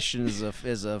 prognostication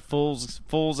is a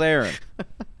fool's errand.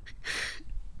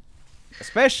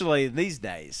 Especially these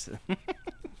days.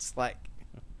 It's like,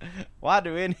 why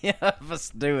do any of us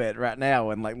do it right now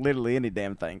when like literally any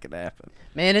damn thing could happen?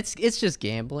 Man, it's just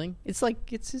gambling. It's like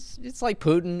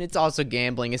Putin. It's also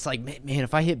gambling. It's like, man,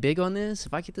 if I hit big on this,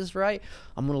 if I get this right,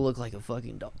 I'm gonna look like a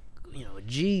fucking dog. A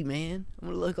G, man. I'm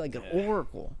gonna look like an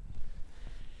oracle.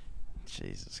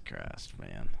 Jesus Christ,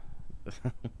 man.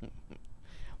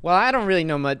 Well, I don't really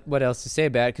know what else to say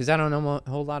about it, because I don't know a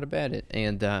whole lot about it.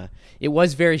 And it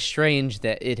was very strange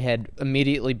that it had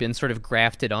immediately been sort of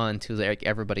grafted on to like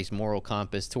everybody's moral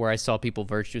compass, to where I saw people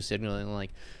virtue signaling.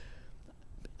 Like,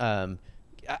 I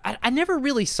never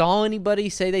really saw anybody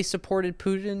say they supported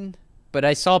Putin, but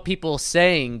I saw people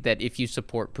saying that if you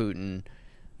support Putin,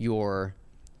 you're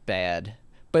bad.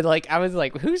 But like, I was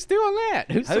like, who's doing that?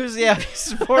 Who's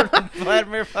supporting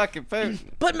Vladimir fucking Putin?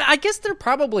 But I guess there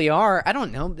probably are. I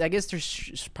don't know. I guess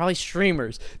there's probably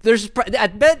streamers. I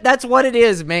bet that's what it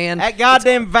is, man. That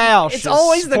goddamn Vouch. It's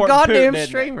always the goddamn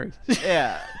streamers.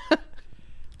 Yeah.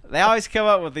 They always come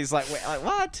up with these like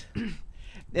what?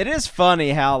 It is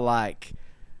funny how like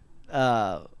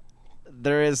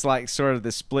there is like sort of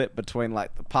the split between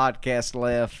like the podcast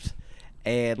left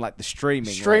and like the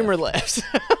streamer left.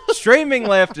 Streaming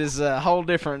left is a whole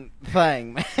different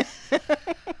thing, man.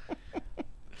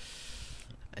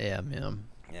 Yeah, man.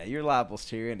 Yeah, you're liable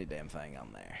to hear any damn thing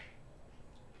on there.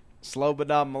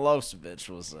 Slobodan Milosevic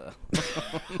was a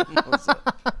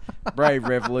brave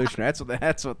revolutionary.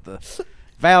 That's what the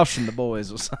Vouch and the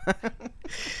boys was.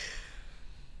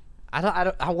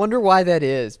 I wonder why that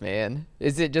is, man.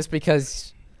 Is it just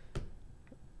because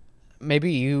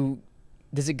maybe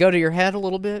does it go to your head a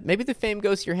little bit? Maybe the fame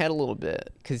goes to your head a little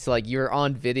bit because like you're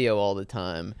on video all the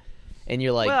time, and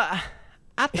you're like. Well,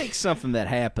 I think something that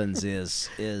happens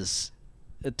is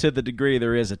to the degree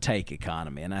there is a take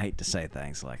economy, and I hate to say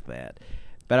things like that,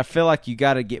 but I feel like you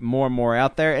got to get more and more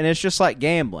out there, and it's just like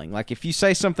gambling. Like if you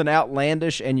say something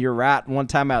outlandish and you're right one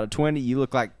time out of 20, you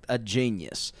look like a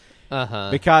genius.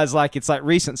 Because like it's like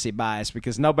recency bias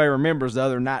because nobody remembers the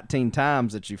other 19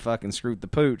 times that you fucking screwed the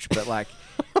pooch. But like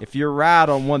if you're right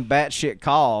on one batshit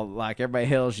call, like everybody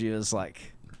hails you as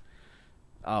like,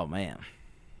 oh man.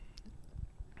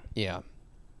 Yeah.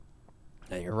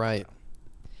 Yeah, you're right.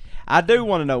 I do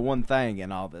want to know one thing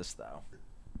in all this though.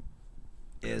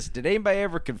 Did anybody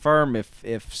ever confirm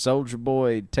if Soldier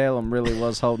Boy Talem really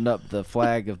was holding up the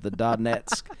flag of the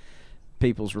Donetsk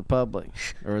People's Republic,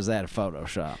 or is that a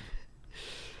Photoshop?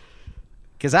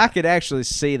 Because I could actually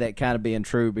see that kind of being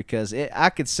true because I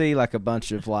could see like a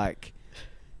bunch of like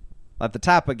the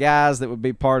type of guys that would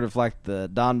be part of like the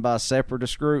Donbass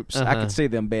separatist groups. I could see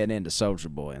them being into Soldier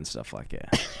Boy and stuff like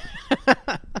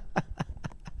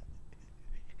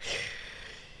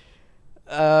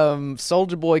that.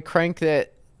 Soldier Boy crank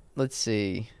that. Let's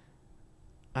see.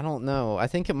 I don't know. I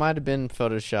think it might have been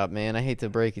Photoshop, man. I hate to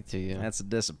break it to you. That's a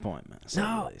disappointment.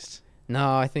 No. At least.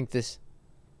 No, I think this.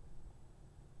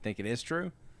 Think it is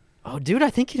true? Oh, dude, I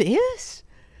think it is.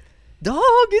 Dog,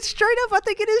 it's straight up. I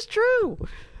think it is true.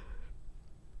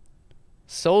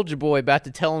 Soldier Boy about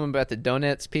to tell him about the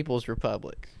Donetsk People's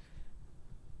Republic.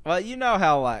 Well, you know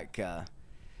how like,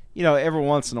 every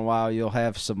once in a while you'll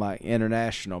have some like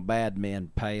international bad men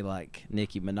pay like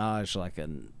Nicki Minaj like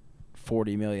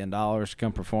 $40 million to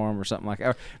come perform or something like that.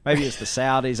 Or maybe it's the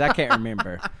Saudis. I can't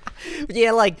remember.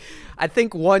 Yeah, like I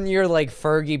think one year like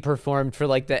Fergie performed for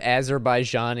like the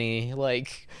Azerbaijani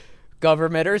like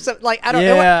government or something like I don't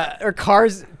know or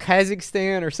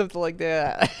Kazakhstan or something like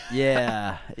that.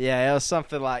 Yeah, it was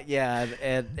something like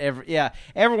and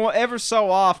every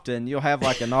so often you'll have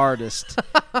like an artist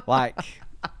like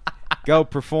go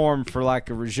perform for like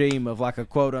a regime of like a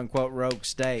quote unquote rogue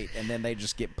state, and then they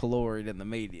just get pilloried in the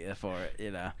media for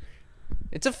it.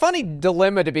 It's a funny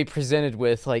dilemma to be presented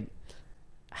with. Like,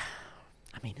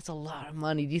 I mean, it's a lot of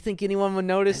money. Do you think anyone would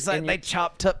notice? It's like they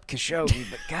chopped up Khashoggi,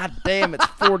 but goddamn, it's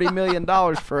 $40 million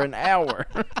for an hour.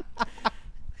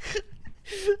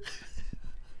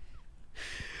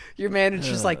 Your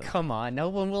manager's like, come on, no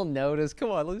one will notice. Come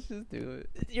on, let's just do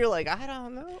it. You're like, I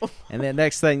don't know. And then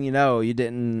next thing you know, you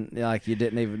didn't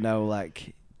even know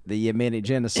like the Yemeni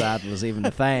genocide was even a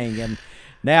thing, and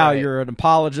now you're an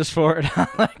apologist for it, all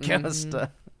that kind of stuff.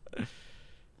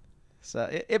 So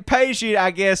it pays you,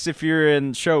 I guess, if you're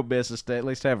in show business to at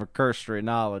least have a cursory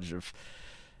knowledge of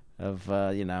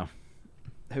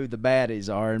who the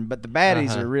baddies are, but the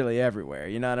baddies are really everywhere.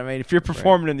 You know what I mean? If you're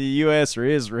performing in the U.S. or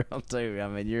Israel too, I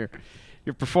mean you're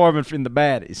performing in the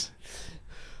baddies.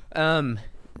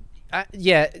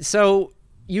 So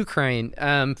Ukraine.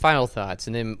 Final thoughts,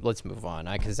 and then let's move on.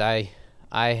 Because I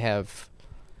have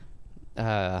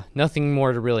nothing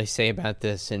more to really say about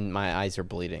this, and my eyes are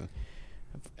bleeding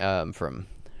from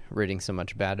reading so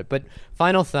much about it. But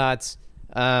final thoughts.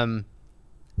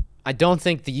 I don't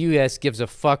think the U.S. gives a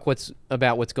fuck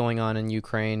about what's going on in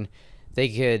Ukraine. They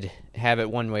could have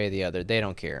it one way or the other. They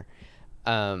don't care.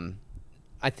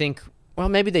 I think, well,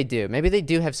 maybe they do. Maybe they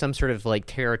do have some sort of like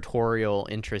territorial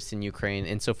interest in Ukraine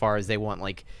insofar as they want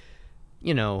like,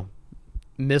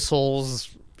 missile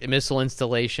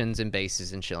installations and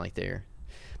bases and shit like there.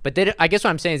 But I guess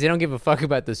what I'm saying is they don't give a fuck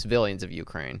about the civilians of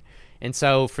Ukraine. And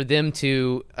so for them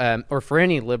to, or for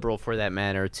any liberal for that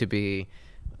matter, to be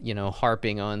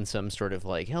harping on some sort of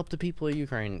like help the people of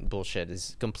Ukraine bullshit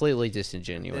is completely The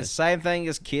disingenuous. same thing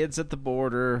as kids at the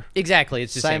border. Exactly,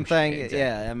 it's the Same thing. Exactly.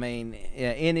 Yeah, I mean,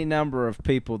 any number of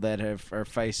people that are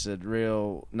facing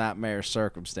real nightmare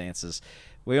circumstances.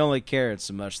 We only care it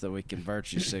so much that we can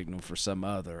virtue signal for some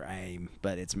other aim,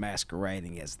 but it's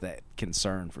masquerading as that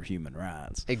concern for human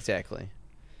rights. Exactly.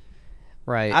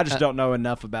 Right. I just don't know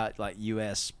enough about like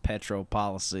U.S. petro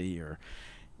policy or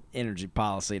energy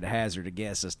policy to hazard a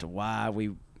guess as to why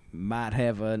we might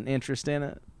have an interest in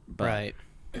it. But right.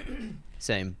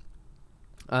 Same.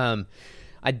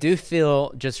 I do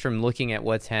feel just from looking at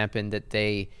what's happened that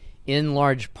they, in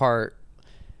large part,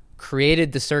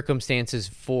 created the circumstances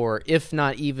for, if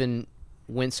not even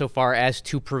went so far as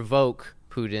to provoke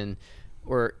Putin,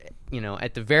 or,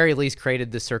 at the very least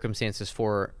created the circumstances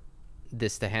for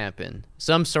this to happen.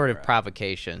 Some sort of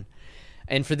provocation.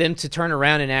 And for them to turn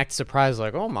around and act surprised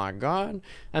like, oh my God.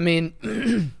 I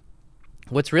mean,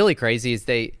 what's really crazy is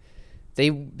they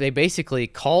basically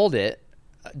called it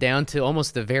down to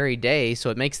almost the very day,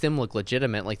 so it makes them look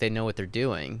legitimate, like they know what they're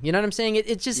doing. You know what I'm saying?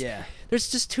 It just,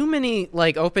 there's just too many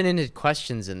like open-ended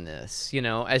questions in this,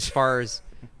 as far as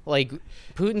like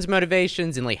Putin's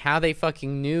motivations and like how they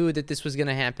fucking knew that this was going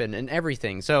to happen and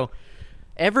everything. So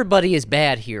everybody is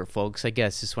bad here, folks, I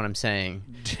guess is what I'm saying.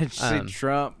 Did you see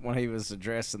Trump when he was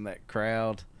addressing that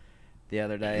crowd the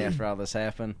other day after all this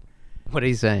happened? What did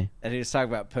he say? And he was talking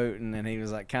about Putin, and he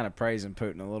was like kind of praising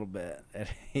Putin a little bit. And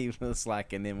he was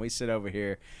like, and then we sit over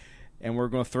here, and we're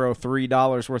going to throw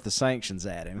 $3 worth of sanctions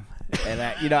at him, and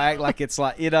act like it's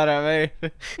like, you know what I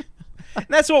mean? And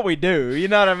that's what we do, you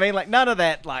know what I mean? Like none of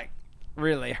that like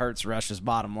really hurts Russia's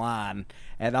bottom line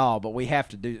at all. But we have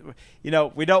to do, we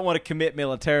don't want to commit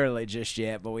militarily just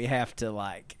yet, but we have to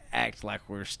like act like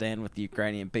we're standing with the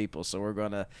Ukrainian people. So we're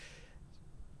going to.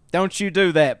 Don't you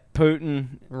do that,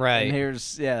 Putin. Right. And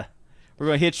we're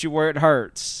going to hit you where it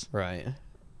hurts. Right.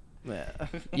 Yeah.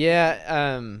 Yeah,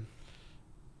 I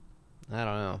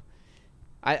don't know.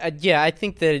 I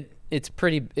think that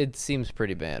it seems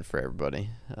pretty bad for everybody.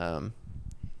 Yeah,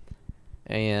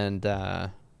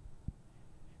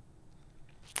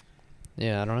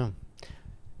 I don't know.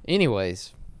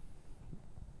 Anyways,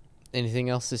 anything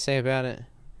else to say about it?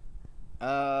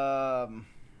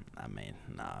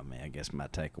 I guess my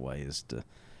takeaway is to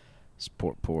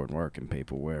support poor and working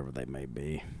people wherever they may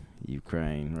be,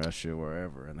 Ukraine, Russia,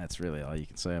 wherever, and that's really all you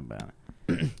can say about it.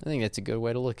 I think that's a good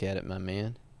way to look at it, my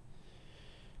man.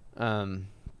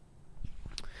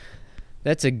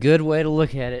 That's a good way to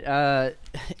look at it.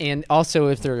 And also,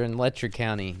 if they're in Letcher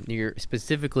County,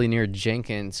 specifically near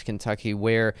Jenkins, Kentucky,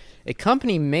 where a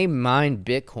company may mine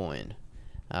Bitcoin.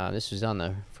 This was on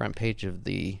the front page of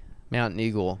the Mountain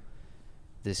Eagle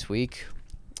this week.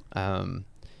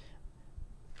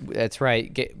 That's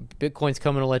right. Bitcoin's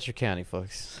coming to Letcher County,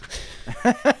 folks.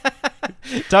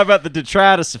 Talk about the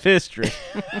detritus of history.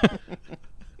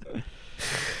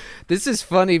 This is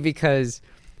funny because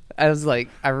I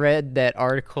read that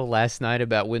article last night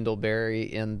about Wendell Berry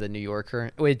in the New Yorker,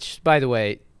 which, by the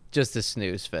way, just a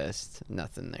snooze fest.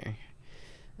 Nothing there.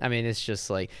 I mean, it's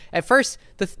just like, at first,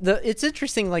 it's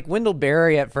interesting, like, Wendell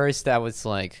Berry, at first, I was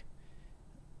like,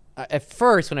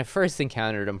 when I first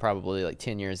encountered him, probably like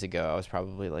 10 years ago, I was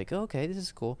probably like, oh, okay, this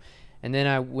is cool. And then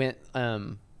I went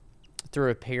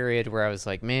through a period where I was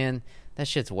like, man, that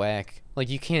shit's whack. Like,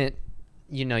 you can't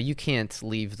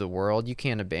leave the world. You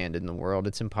can't abandon the world.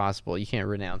 It's impossible. You can't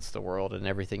renounce the world and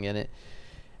everything in it.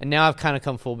 And now I've kind of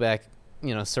come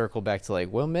circle back to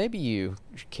like, well, maybe you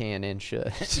can and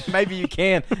should. Maybe you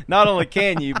can. Not only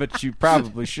can you, but you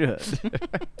probably should.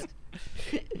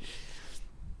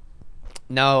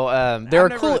 No, there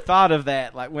I've are cool. never thought of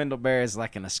that. Like Wendell Berry is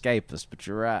like an escapist, but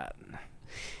you're right.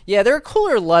 Yeah, there are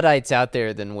cooler Luddites out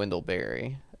there than Wendell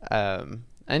Berry, and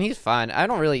he's fine. I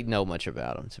don't really know much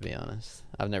about him, to be honest.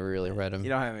 I've never really read him. You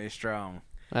don't have any strong.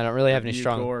 I don't really have any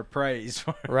strong or praise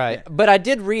for right. But I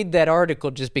did read that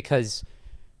article just because.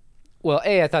 Well,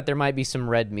 I thought there might be some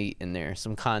red meat in there,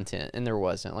 some content, and there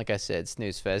wasn't. Like I said,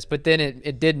 snooze fest. But then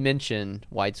it did mention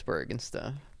Whitesburg and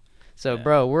stuff. So,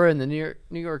 bro, we're in the New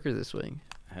Yorker this week.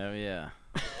 Hell yeah.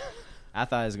 I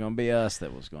thought it was going to be us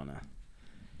that was going to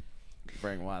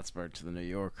bring Whitesburg to the New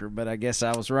Yorker, but I guess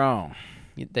I was wrong.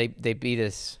 They beat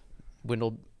us.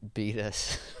 Wendell beat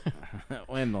us.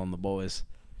 Wendell and the boys.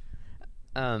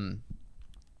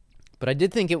 But I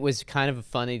did think it was kind of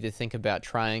funny to think about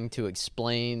trying to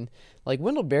explain, like,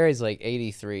 Wendell Berry's like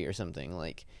 83 or something.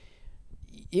 Like,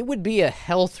 it would be a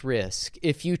health risk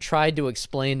if you tried to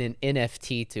explain an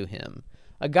NFT to him.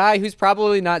 A guy who's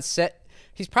probably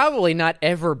not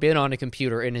ever been on a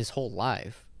computer in his whole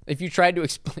life. If you tried to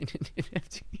explain it in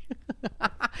NFT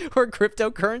or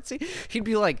cryptocurrency, he'd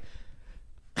be like,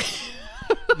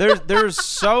 there's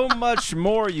so much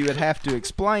more you would have to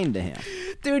explain to him.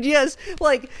 dude, yes,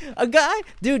 like a guy,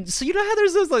 dude. So you know how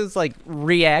there's those like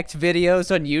React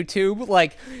videos on YouTube,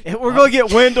 like We're gonna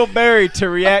get Wendell Berry to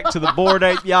react to the Bored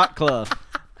Ape Yacht Club.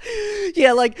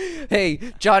 yeah, like, hey,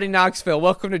 Johnny Knoxville,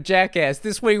 welcome to Jackass.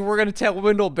 This week we're gonna tell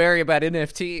Wendell Berry about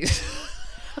NFTs.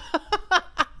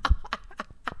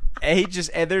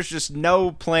 And there's just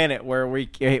no planet where we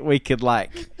could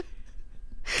like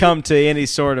come to any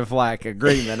sort of like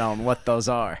agreement on what those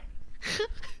are.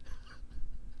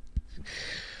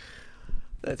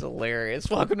 That's hilarious.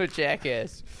 Welcome to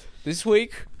Jackass. This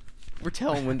week we're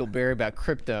telling Wendell Berry about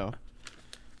crypto.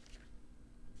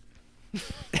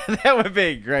 That would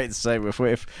be great to say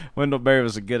if Wendell Berry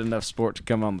was a good enough sport to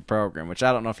come on the program, which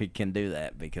I don't know if he can do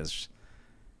that because,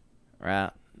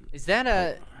 right? Is that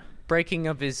a breaking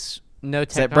of his no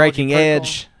technology? Is that breaking protocol?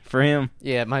 edge for him?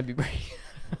 Yeah, it might be breaking.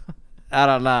 I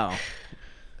don't know.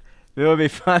 It would be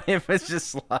funny if it's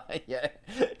just like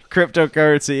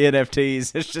cryptocurrency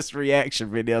NFTs. It's just reaction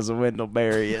videos of Wendell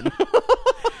Berry and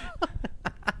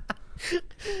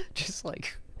just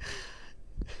like.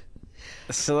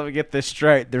 So let me get this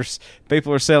straight. There's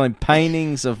people are selling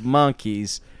paintings of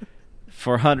monkeys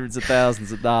for hundreds of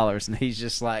thousands of dollars, and he's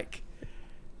just like,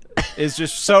 is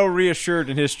just so reassured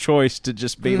in his choice to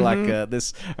just be like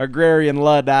this agrarian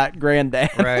Luddite granddad.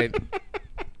 Right.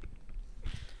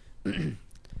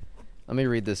 Let me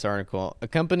read this article. A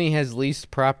company has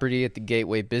leased property at the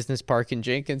Gateway Business Park in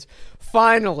Jenkins.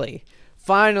 Finally,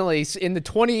 in the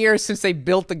 20 years since they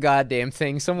built the goddamn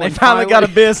thing, someone They finally got a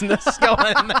business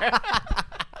going in there.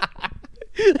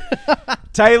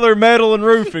 Taylor Metal and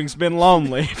Roofing's been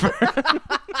lonely.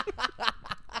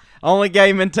 Only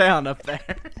game in town up there.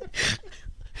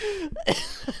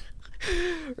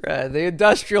 Right, the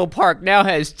industrial park now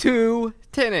has 2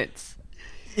 tenants.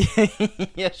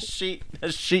 A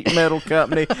sheet metal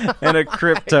company and a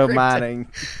crypto mining.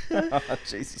 Oh,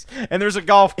 Jesus. And there's a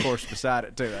golf course beside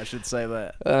it too. I should say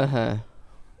that.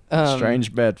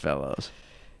 Strange bedfellows.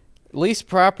 Lease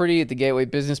property at the Gateway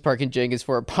Business Park in Jenkins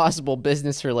for a possible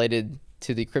business related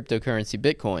to the cryptocurrency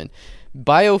Bitcoin.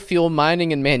 Biofuel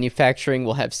mining and manufacturing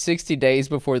will have 60 days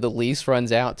before the lease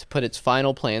runs out to put its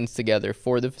final plans together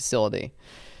for the facility.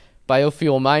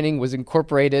 Biofuel mining was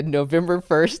incorporated November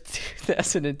 1st,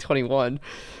 2021,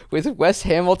 with Wes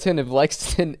Hamilton of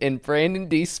Lexington and Brandon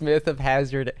D. Smith of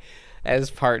Hazard as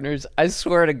partners. I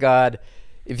swear to God,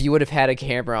 if you would have had a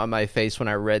camera on my face when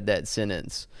I read that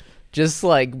sentence, just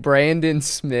like Brandon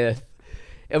Smith,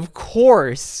 of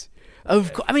course.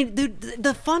 I mean, dude,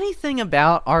 the funny thing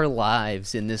about our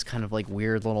lives in this kind of like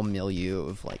weird little milieu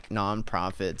of like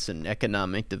nonprofits and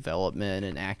economic development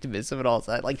and activism and all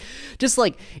that, like, just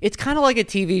like it's kind of like a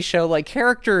TV show. Like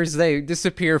characters, they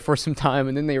disappear for some time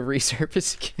and then they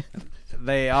resurface again.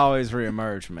 They always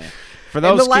reemerge, man. For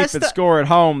those keeping score at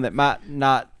home that might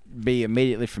not be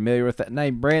immediately familiar with that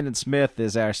name, Brandon Smith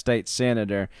is our state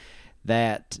senator.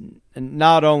 That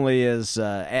not only is,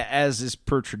 as is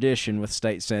per tradition with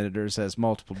state senators, has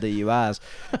multiple DUIs,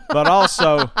 but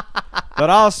also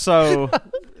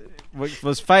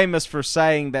was famous for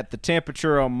saying that the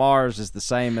temperature on Mars is the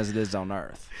same as it is on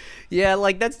Earth. Yeah,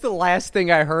 like that's the last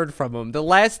thing I heard from him. The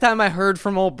last time I heard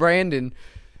from old Brandon,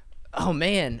 oh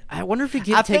man, I wonder if he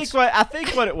I think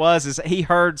what it was is he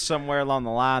heard somewhere along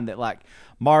the line that like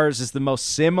Mars is the most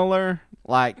similar,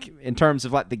 like in terms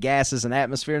of like the gases and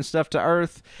atmosphere and stuff, to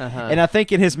Earth. And I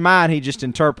think in his mind he just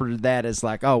interpreted that as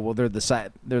like, oh well, they're the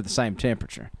same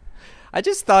temperature. I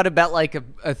just thought about like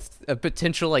a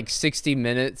potential like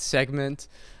 60-minute segment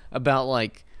about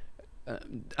like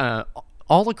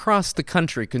all across the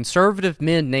country, conservative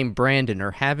men named Brandon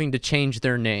are having to change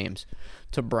their names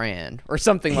to Brand or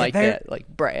something like that, like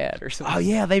Brad or something. Oh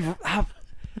yeah,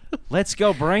 let's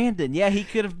go Brandon. Yeah, he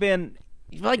could have been.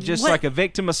 Like just like a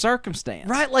victim of circumstance,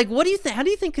 right? Like, what do you think? How do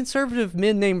you think conservative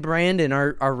men named Brandon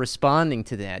are responding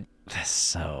to that? That's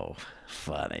so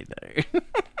funny, dude.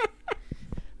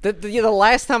 The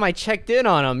last time I checked in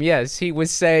on him, yes, he was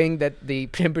saying that the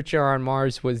temperature on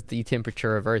Mars was the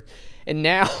temperature of Earth, and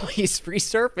now he's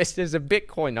resurfaced as a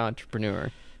Bitcoin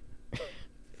entrepreneur.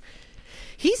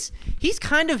 He's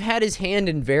kind of had his hand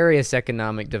in various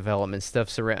economic development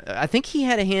stuff. I think he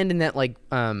had a hand in that, like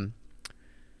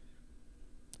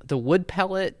the wood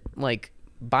pellet, like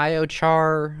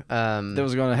biochar. That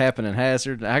was going to happen in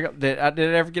Hazard. Did it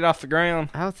ever get off the ground?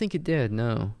 I don't think it did.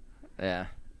 No. Yeah.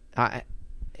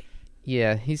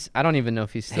 Yeah. I don't even know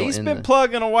if he's still. He's been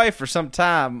plugging away for some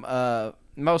time,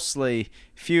 mostly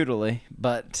futilely,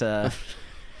 but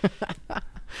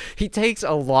He takes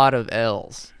a lot of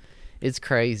L's. It's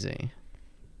crazy.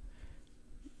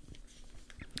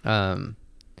 Let's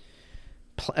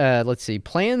see.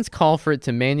 Plans call for it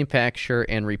to manufacture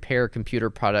and repair computer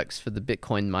products for the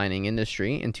Bitcoin mining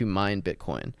industry and to mine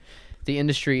Bitcoin. The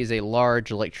industry is a large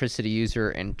electricity user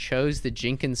and chose the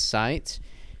Jenkins site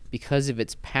because of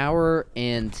its power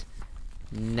and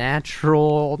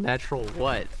natural gas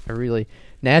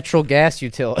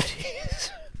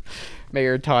utilities.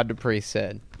 Mayor Todd Dupree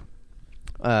said.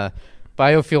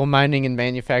 Biofuel Mining and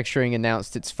Manufacturing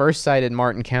announced its first site in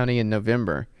Martin County in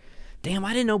November. Damn,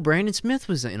 I didn't know Brandon Smith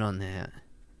was in on that.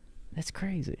 That's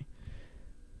crazy.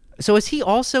 So is he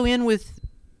also in with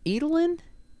Edelin?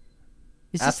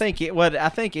 I think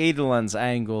Edelin's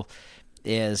angle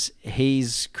is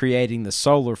he's creating the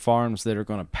solar farms that are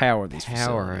going to power these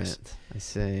facilities. I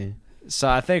see. So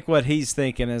I think what he's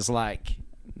thinking is like,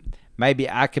 maybe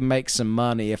I can make some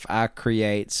money if I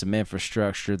create some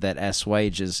infrastructure that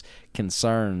assuages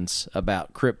concerns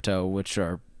about crypto, which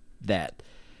are that.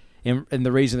 And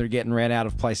the reason they're getting ran out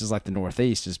of places like the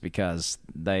Northeast is because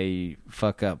they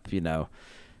fuck up, the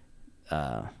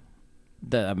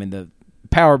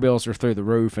power bills are through the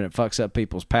roof, and it fucks up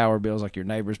people's power bills, like your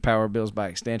neighbor's power bills by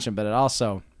extension, but it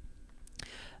also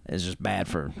is just bad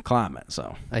for climate.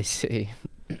 So I see.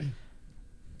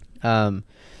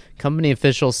 Company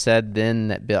officials said then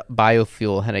that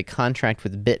Biofuel had a contract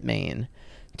with Bitmain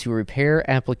to repair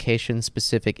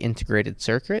application-specific integrated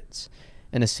circuits,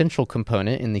 an essential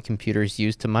component in the computers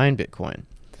used to mine Bitcoin.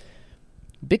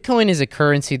 Bitcoin is a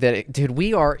currency that, dude,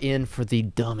 we are in for the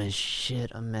dumbest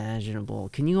shit imaginable.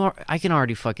 I can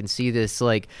already fucking see this.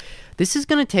 Like, this is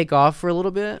going to take off for a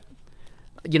little bit.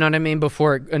 You know what I mean?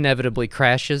 Before it inevitably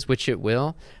crashes, which it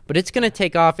will. But it's going to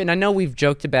take off. And I know we've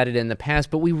joked about it in the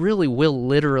past, but we really will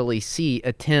literally see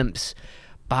attempts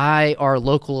by our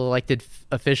local elected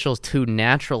officials to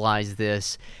naturalize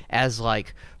this as,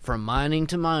 like, from mining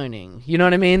to mining. You know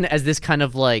what I mean? As this kind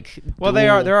of like they're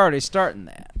already starting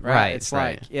that, right?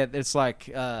 Right. It's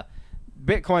like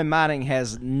Bitcoin mining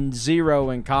has zero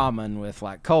in common with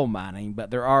like coal mining, but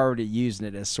they're already using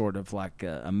it as sort of like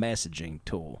a messaging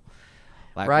tool.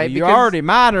 Like, right, well, you're already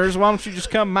miners, why don't you just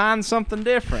come mine something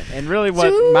different? And really what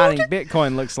mining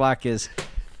Bitcoin looks like is,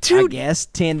 I guess,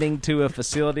 tending to a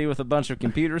facility with a bunch of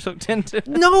computers hooked into it.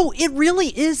 No, it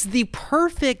really is the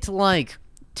perfect, like,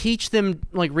 teach them,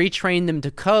 like, retrain them to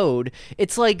code.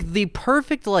 It's like the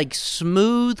perfect, like,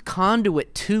 smooth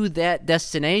conduit to that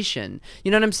destination.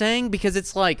 You know what I'm saying? Because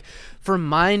it's like, from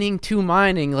mining to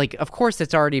mining, like, of course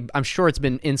it's already, I'm sure it's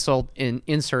been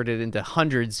inserted into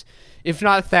hundreds, if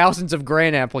not thousands of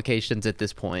grant applications at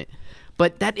this point.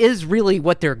 But that is really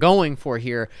what they're going for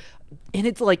here. And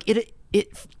it's like, it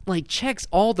like checks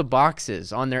all the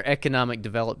boxes on their economic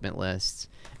development lists.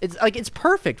 It's like, it's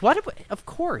perfect. Of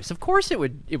course it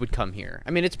would come here. I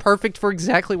mean, it's perfect for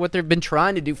exactly what they've been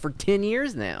trying to do for 10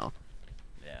 years now.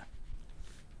 Yeah.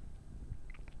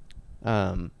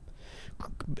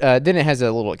 Then it has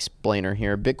a little explainer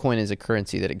here. Bitcoin is a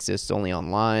currency that exists only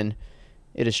online.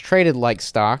 It is traded like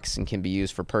stocks and can be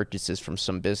used for purchases from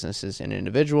some businesses and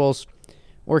individuals,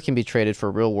 or it can be traded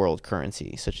for real-world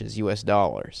currency, such as U.S.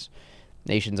 dollars.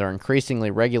 Nations are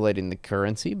increasingly regulating the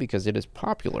currency because it is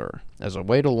popular as a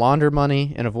way to launder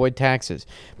money and avoid taxes.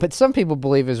 But some people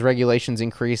believe as regulations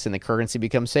increase and the currency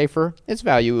becomes safer, its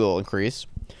value will increase.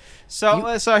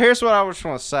 So here's what I just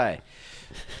want to say.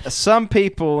 Some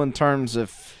people, in terms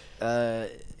of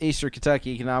Eastern Kentucky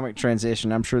economic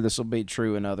transition, I'm sure this will be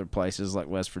true in other places like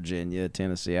West Virginia,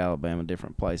 Tennessee, Alabama,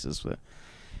 different places with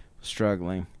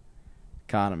struggling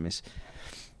economies.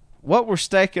 What we're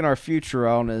staking our future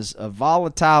on is a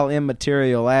volatile,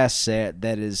 immaterial asset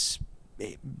that is,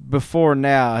 before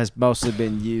now, has mostly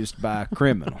been used by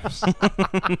criminals.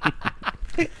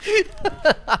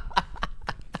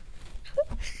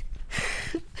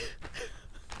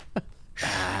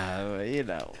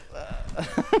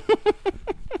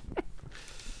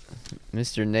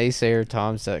 Mr. Naysayer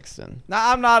Tom Sexton. No,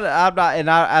 I'm not,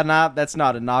 and that's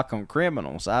not a knock on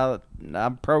criminals.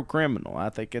 I'm pro-criminal. I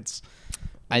think it's...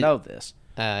 I know this.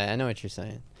 I know what you're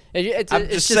saying. I'm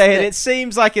just saying it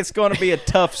seems like it's going to be a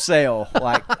tough sale,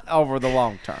 like over the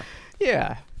long term.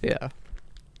 Yeah.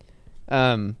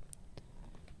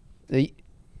 The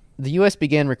U.S.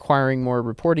 began requiring more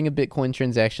reporting of Bitcoin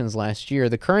transactions last year.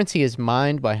 The currency is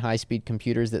mined by high-speed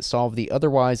computers that solve the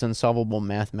otherwise unsolvable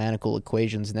mathematical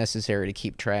equations necessary to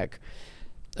keep track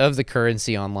of the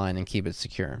currency online and keep it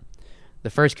secure. The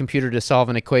first computer to solve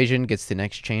an equation gets the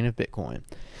next chain of Bitcoin.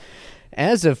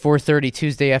 As of 4:30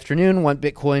 Tuesday afternoon, one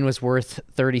Bitcoin was worth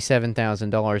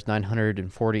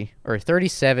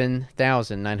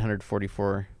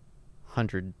 $37,944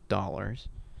 $100.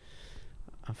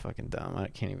 I'm fucking dumb. I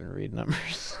can't even read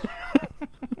numbers.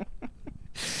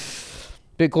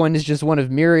 Bitcoin is just one of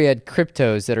myriad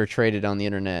cryptos that are traded on the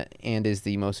internet and is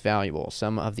the most valuable.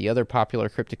 Some of the other popular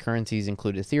cryptocurrencies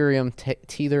include Ethereum,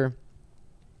 Tether,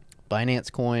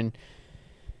 Binance Coin,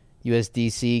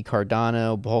 USDC,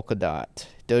 Cardano, Polkadot.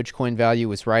 Dogecoin value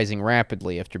was rising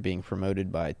rapidly after being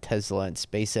promoted by Tesla and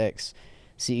SpaceX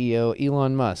CEO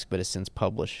Elon Musk, but has since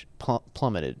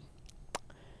plummeted.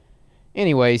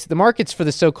 Anyways, the markets for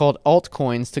the so-called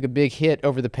altcoins took a big hit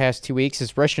over the past 2 weeks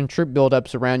as Russian troop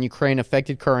buildups around Ukraine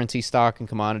affected currency, stock, and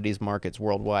commodities markets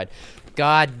worldwide.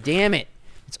 God damn it.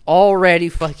 It's already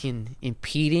fucking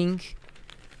impeding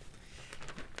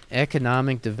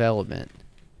economic development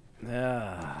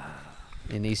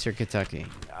in Eastern Kentucky.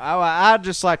 I'd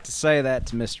just like to say that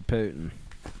to Mr. Putin.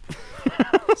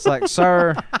 It's like,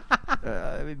 sir,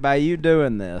 by you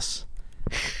doing this,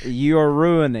 you are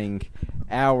ruining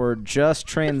our just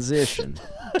transition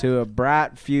to a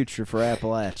bright future for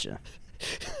Appalachia.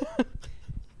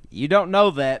 You don't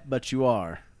know that, but you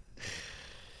are.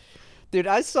 Dude,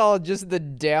 I saw just the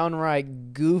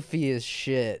downright goofiest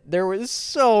shit. There was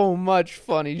so much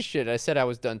funny shit. I said I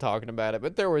was done talking about it,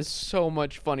 but there was so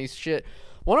much funny shit.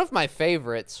 One of my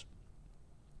favorites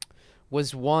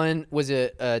was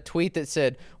a tweet that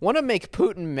said, "Want to make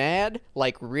Putin mad?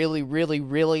 Like really, really,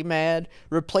 really mad?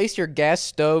 Replace your gas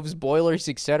stoves, boilers,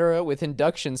 etc. with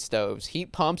induction stoves,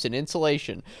 heat pumps, and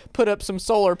insulation. Put up some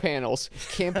solar panels.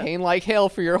 Campaign like hell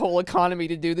for your whole economy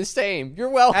to do the same. You're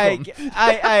welcome."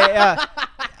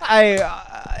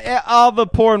 All the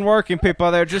poor and working people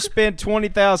out there, just spend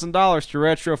 $20,000 to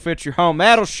retrofit your home.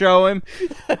 That'll show him.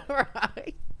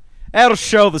 Right. That'll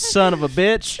show the son of a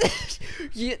bitch.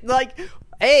 Like,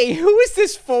 hey, who is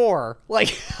this for?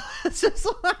 Like, it's just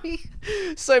like,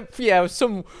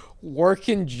 some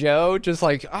working Joe just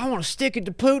like, I want to stick it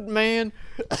to Putin, man.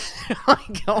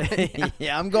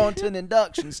 Yeah, I'm going to an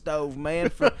induction stove,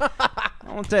 man. I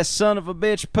want that son of a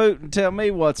bitch Putin to tell me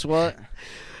what's what.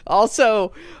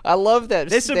 Also, I love that.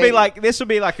 This would be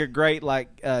like a great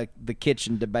the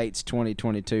Kitchen Debates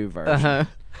 2022 version. Uh-huh.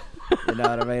 You know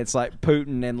what I mean? It's like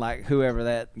Putin and like whoever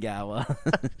that guy was.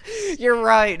 You're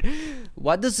right.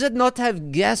 Why does it not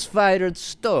have gas-fired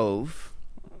stove?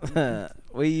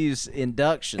 We use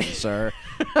induction, sir.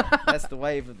 That's the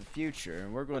wave of the future,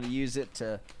 and we're going to use it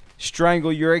to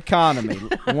strangle your economy,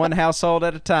 one household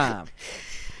at a time.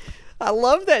 I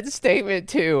love that statement,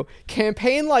 too.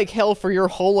 Campaign like hell for your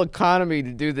whole economy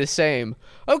to do the same.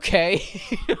 Okay.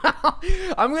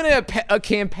 I'm going to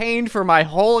campaign for my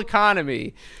whole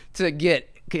economy to get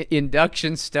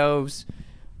induction stoves.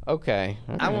 Okay.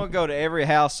 I want to go to every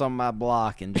house on my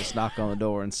block and just knock on the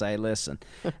door and say, listen,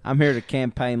 I'm here to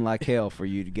campaign like hell for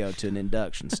you to go to an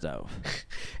induction stove.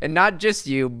 And not just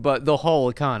you, but the whole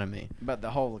economy. But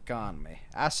the whole economy.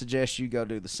 I suggest you go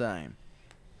do the same.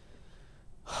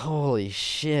 Holy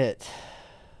shit.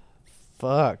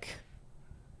 Fuck.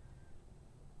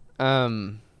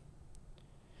 The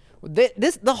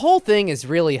whole thing is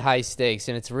really high stakes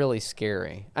and it's really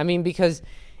scary. I mean, because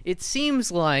it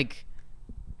seems like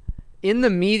in the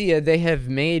media they have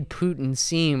made Putin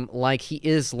seem like he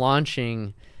is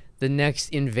launching the next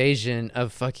invasion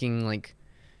of fucking like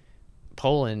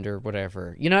Poland or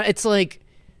whatever. You know, it's like,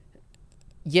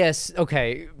 yes,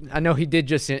 okay, I know he did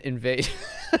just invade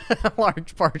a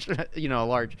large part, you know, a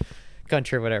large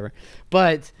country or whatever.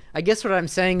 But I guess what I'm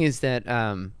saying is that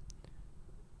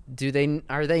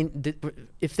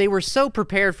if they were so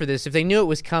prepared for this, if they knew it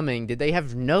was coming, did they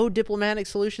have no diplomatic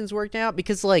solutions worked out?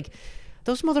 Because like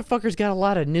those motherfuckers got a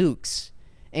lot of nukes,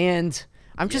 and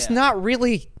I'm just not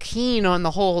really keen on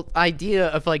the whole idea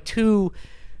of like two,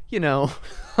 you know,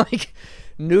 like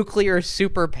nuclear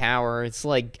superpower. It's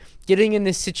like getting in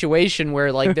this situation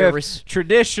where like there was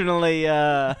traditionally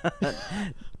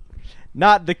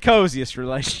not the coziest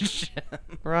relationship.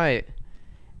 Right.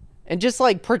 And just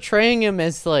like portraying him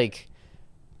as like,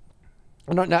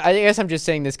 I don't know. I guess I'm just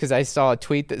saying this because I saw a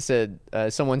tweet that said,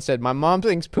 someone said, my mom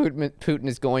thinks Putin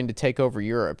is going to take over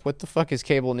Europe. What the fuck is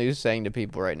cable news saying to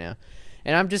people right now?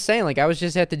 And I'm just saying, like, I was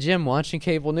just at the gym watching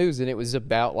cable news and it was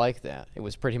about like that. It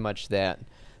was pretty much that.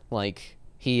 Like,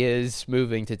 he is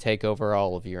moving to take over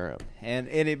all of Europe. And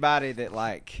anybody that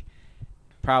like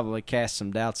probably casts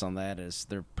some doubts on that is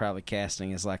they're probably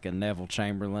casting as like a Neville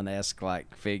Chamberlain-esque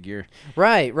like figure.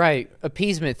 Right.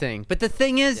 Appeasement thing. But the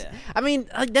thing is, I mean,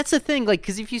 like, that's the thing. Like,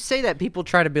 because if you say that, people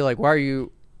try to be like, why are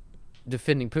you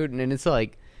defending Putin? And it's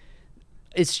like,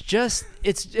 it's just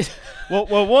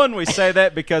well, one, we say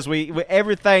that because we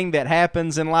everything that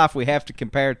happens in life we have to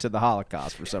compare it to the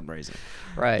Holocaust for some reason.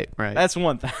 Right. That's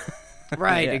one thing.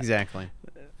 Right, exactly.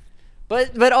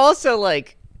 But also,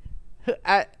 like,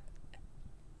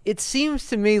 it seems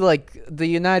to me like the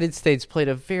United States played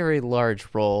a very large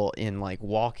role in like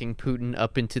walking Putin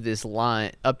up to this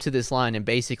line, and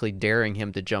basically daring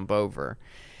him to jump over.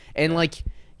 And like,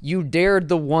 you dared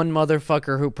the one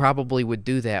motherfucker who probably would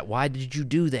do that. Why did you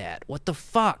do that? What the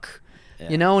fuck? Yeah.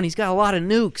 You know, and he's got a lot of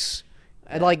nukes.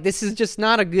 Like, this is just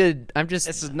not a good.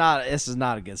 This is not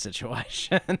a good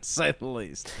situation, to say the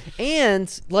least.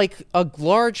 And like, a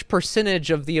large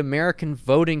percentage of the American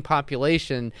voting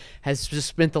population has just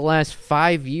spent the last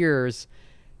 5 years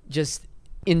just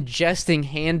ingesting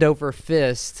hand over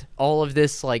fist all of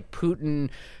this. Like, Putin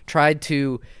tried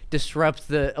to disrupt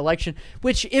the election,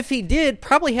 which, if he did,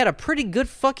 probably had a pretty good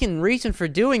fucking reason for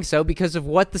doing so because of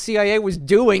what the CIA was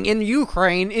doing in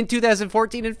Ukraine in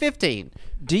 2014 and 15.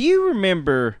 Do you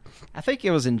remember, I think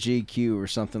it was in GQ or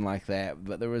something like that,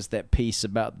 but there was that piece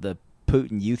about the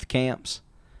Putin youth camps?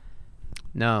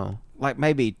 No. Like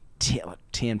maybe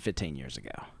 10, 15 years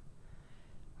ago.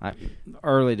 Like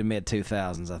early to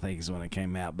mid-2000s, I think, is when it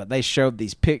came out. But they showed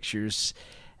these pictures,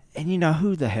 and you know,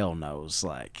 who the hell knows,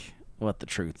 like, what the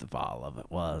truth of all of it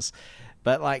was.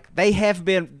 But, like,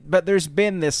 but there's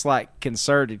been this, like,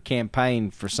 concerted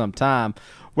campaign for some time,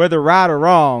 whether right or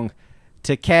wrong,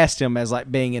 to cast him as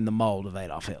like being in the mold of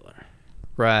Adolf Hitler.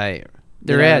 Right.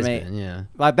 There has been, yeah.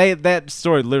 Like that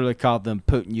story literally called them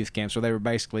Putin youth camps, where they were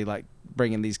basically like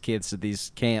bringing these kids to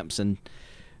these camps and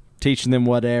teaching them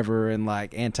whatever and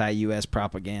like anti-U.S.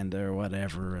 propaganda or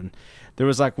whatever. And there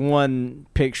was like one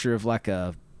picture of like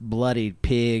a bloodied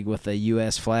pig with a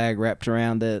U.S. flag wrapped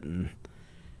around it and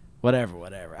whatever.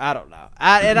 I don't know.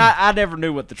 I never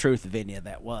knew what the truth of any of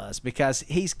that was, because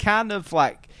he's kind of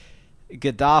like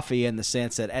Gaddafi in the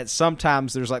sense that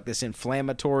sometimes there's like this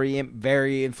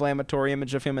very inflammatory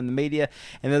image of him in the media,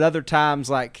 and at other times,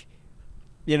 like,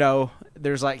 you know,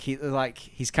 there's like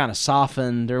he's kind of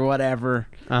softened or whatever.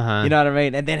 You know what I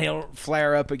mean? And then he'll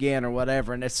flare up again or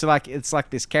whatever, and it's like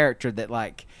this character that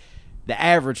like the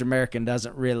average American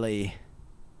doesn't really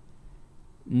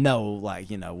know, like,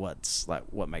 you know, what's like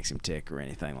what makes him tick or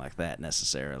anything like that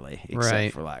necessarily,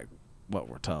 except for like what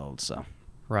we're told. So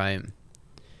right.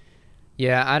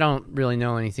 Yeah, I don't really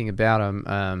know anything about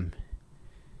him.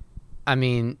 I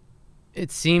mean,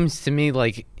 it seems to me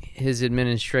like his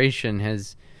administration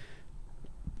has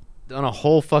done a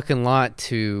whole fucking lot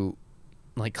to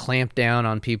like clamp down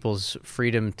on people's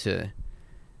freedom to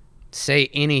say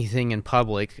anything in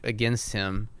public against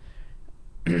him.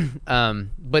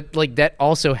 But like that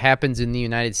also happens in the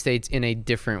United States in a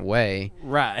different way.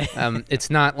 Right.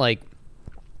 It's not like,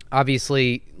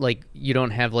 obviously, like, you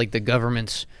don't have like the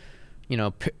government's, you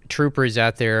know, troopers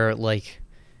out there like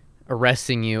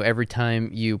arresting you every time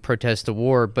you protest a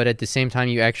war, but at the same time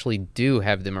you actually do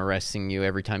have them arresting you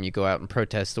every time you go out and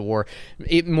protest the war.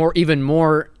 Even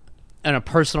more on a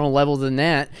personal level than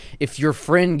that, if your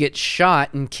friend gets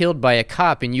shot and killed by a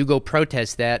cop and you go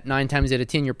protest that, 9 times out of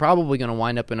 10 you're probably going to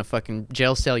wind up in a fucking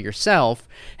jail cell yourself,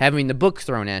 having the book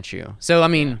thrown at you. So I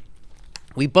mean,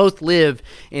 we both live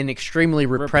in extremely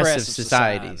repressive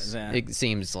societies. Yeah. It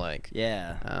seems like.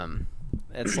 Yeah.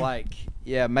 It's like,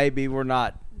 yeah, maybe we're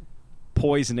not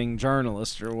poisoning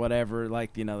journalists or whatever,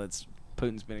 like, you know, that's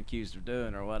Putin's been accused of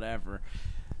doing or whatever.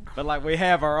 But, like, we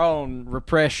have our own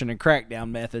repression and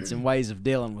crackdown methods and ways of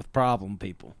dealing with problem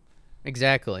people.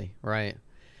 Exactly, right.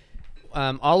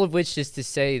 All of which is to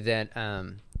say that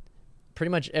pretty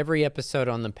much every episode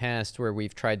on the past where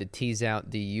we've tried to tease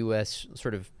out the U.S.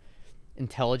 sort of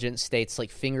intelligence states,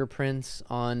 like fingerprints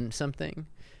on something,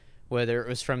 whether it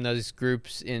was from those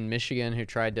groups in Michigan who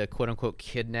tried to quote-unquote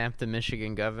kidnap the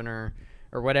Michigan governor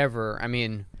or whatever. I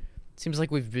mean, it seems like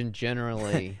we've been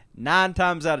generally 9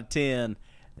 times out of 10,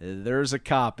 there's a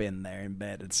cop in there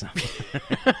embedded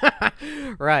somewhere.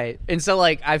 Right. And so,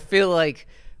 like, I feel like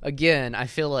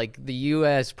the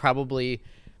U.S. probably,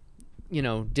 you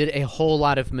know, did a whole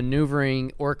lot of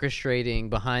maneuvering, orchestrating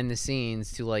behind the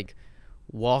scenes to, like,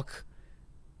 walk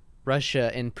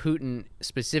Russia and Putin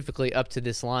specifically up to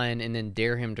this line and then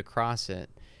dare him to cross it.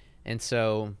 And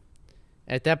so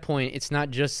at that point, it's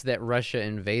not just that Russia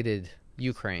invaded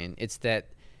Ukraine, it's that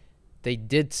they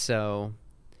did so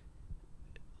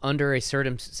under a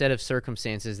certain set of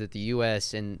circumstances that the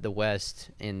U.S. and the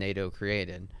West and NATO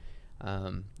created.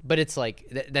 But it's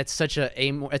like that's such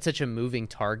a moving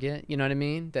target, you know what I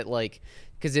mean? That, like,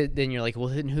 because then you're like, well,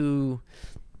 then who?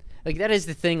 Like, that is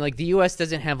the thing. Like, the U.S.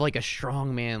 doesn't have like a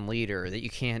strongman leader that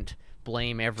you can't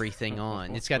blame everything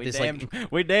on. It's got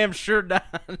we damn sure not.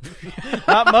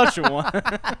 Not much of one.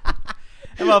 That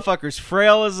motherfucker's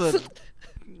frail as a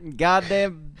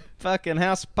goddamn fucking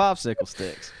house of popsicle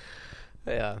sticks.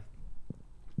 Yeah.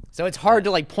 So it's hard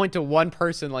to like point to one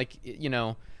person, like, you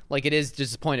know, like it is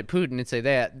just point at Putin and say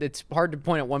that. It's hard to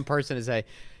point at one person and say,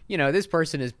 you know, this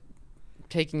person is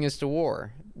taking us to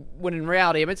war. When in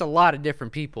reality, I mean, it's a lot of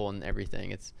different people and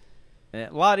everything. It's a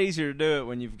lot easier to do it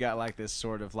when you've got like this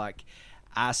sort of like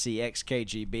ICX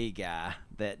KGB guy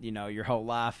that, you know, your whole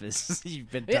life is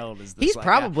you've been told is this. He's like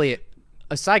probably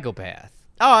a psychopath.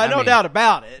 Oh, I no doubt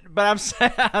about it. But I'm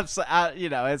saying, you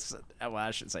know, it's, well,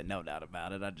 I shouldn't say no doubt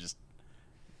about it.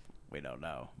 We don't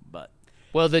know. But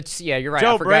well, that's, yeah, you're right.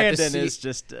 Joe Brandon is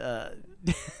just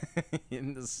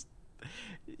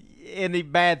any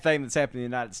bad thing that's happened in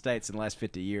the United States in the last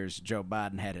 50 years, Joe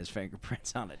Biden had his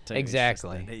fingerprints on it too.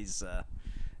 Exactly. He's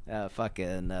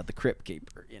fucking the Crypt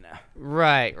Keeper, you know.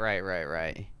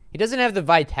 Right. He doesn't have the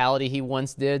vitality he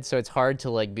once did, so it's hard to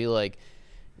like be like,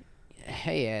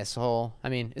 hey, asshole. I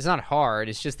mean, it's not hard.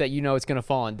 It's just that you know it's going to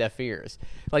fall on deaf ears.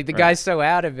 Like, the guy's so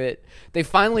out of it. They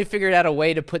finally figured out a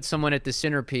way to put someone at the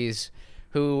centerpiece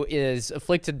who is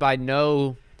afflicted by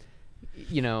no,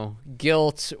 you know,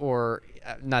 guilt or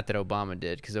not that Obama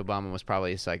did, because Obama was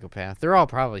probably a psychopath. They're all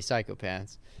probably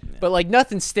psychopaths. Yeah. But, like,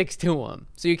 nothing sticks to him.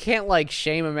 So you can't, like,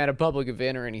 shame him at a public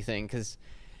event or anything, because...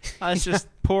 it's just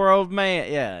poor old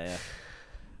man. Yeah.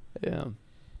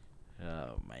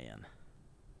 Oh, man.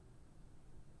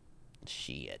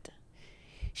 Shit.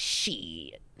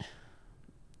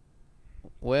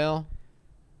 Well,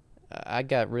 I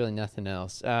got really nothing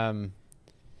else.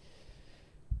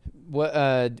 What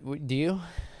do you?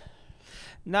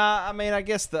 Nah, I mean, I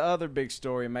guess the other big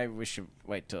story, maybe we should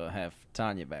wait till I have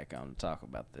Tanya back on to talk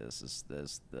about this, is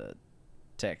the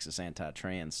Texas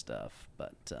anti-trans stuff.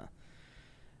 But,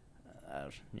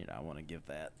 you know, I want to give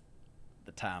that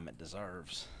the time it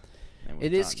deserves. And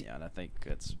it is, Tanya, and I think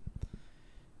it's...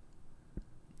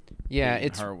 Yeah,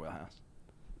 it's her wheelhouse.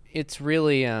 It's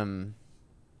really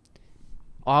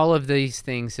all of these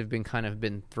things have been kind of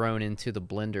been thrown into the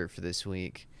blender for this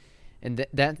week, and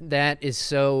that is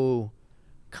so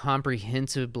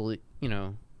comprehensively,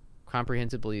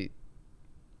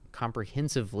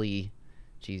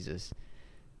 Jesus,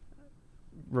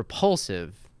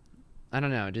 repulsive. I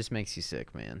don't know. It just makes you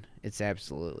sick, man. It's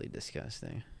absolutely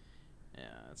disgusting.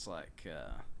 Yeah, it's like.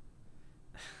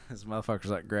 These motherfuckers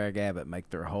like Greg Abbott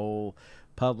make their whole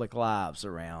public lives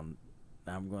around,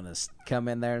 I'm going to come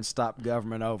in there and stop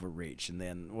government overreach. And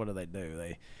then what do?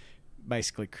 They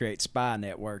basically create spy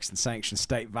networks and sanction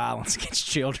state violence against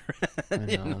children.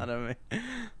 You know what I mean?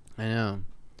 I know.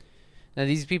 Now,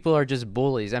 these people are just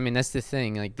bullies. I mean, that's the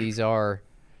thing. Like, these are...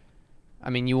 I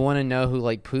mean, you want to know who,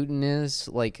 like, Putin is?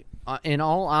 Like, in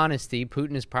all honesty,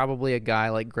 Putin is probably a guy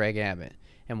like Greg Abbott.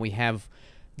 And we have...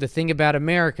 The thing about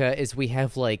America is we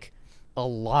have, like, a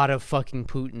lot of fucking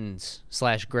Putins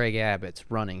 / Greg Abbotts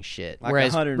running shit. Like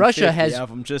whereas Russia has of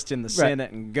them just in the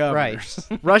Senate and governors.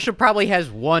 Right. Russia probably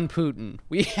has one Putin.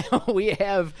 We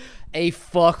have a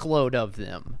fuckload of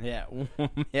them. Yeah.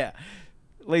 Yeah.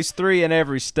 At least 3 in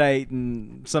every state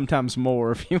and sometimes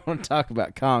more if you want to talk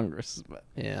about Congress. But.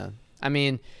 Yeah. I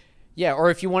mean... Yeah,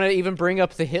 or if you want to even bring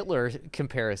up the Hitler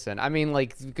comparison. I mean,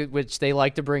 like, which they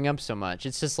like to bring up so much.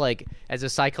 It's just like, as a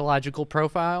psychological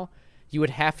profile, you would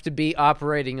have to be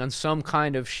operating on some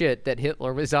kind of shit that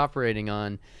Hitler was operating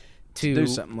on to do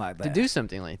something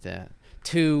like that.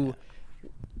 To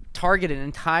target an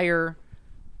entire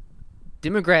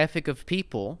demographic of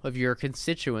people, of your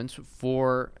constituents,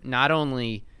 for not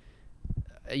only,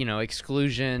 you know,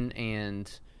 exclusion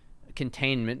and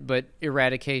containment, but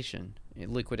eradication.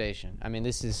 Liquidation. I mean,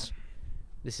 this is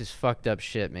fucked up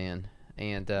shit, man.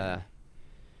 And yeah.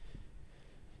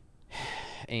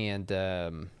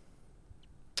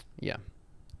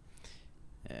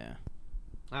 Yeah.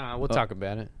 I don't know. We'll talk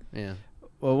about it. Yeah.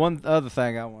 Well, one other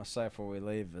thing I want to say before we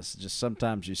leave is just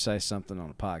sometimes you say something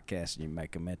on a podcast and you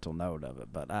make a mental note of it.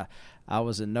 But I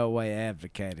was in no way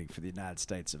advocating for the United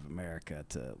States of America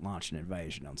to launch an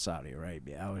invasion on Saudi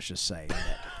Arabia. I was just saying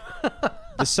that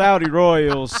the Saudi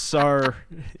royals are,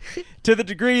 to the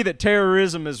degree that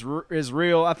terrorism is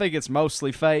real, I think it's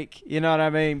mostly fake. You know what I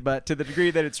mean? But to the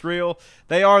degree that it's real,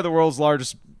 they are the world's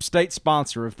largest state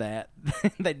sponsor of that.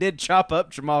 They did chop up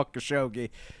Jamal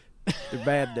Khashoggi. They're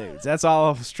bad dudes. That's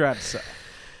all I was trying to say.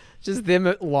 Just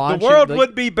them launching. The world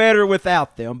would be better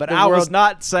without them, but I was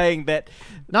not saying that.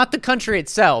 Not the country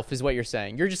itself is what you're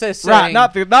saying. You're just saying right.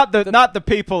 Not the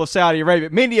people of Saudi Arabia,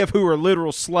 many of who are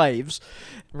literal slaves.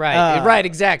 Right. Right.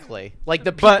 Exactly. Like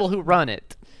the people who run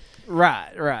it.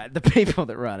 Right. The people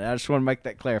that run it. I just want to make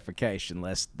that clarification,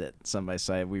 lest that somebody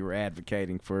say we were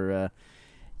advocating for.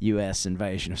 U.S.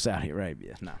 invasion of Saudi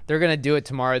Arabia. No. They're going to do it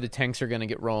tomorrow. The tanks are going to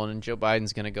get rolling, and Joe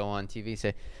Biden's going to go on TV and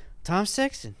say, Tom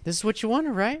Sexton, this is what you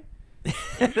wanted, right?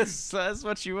 That's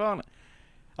what you want.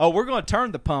 Oh, we're going to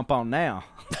turn the pump on now.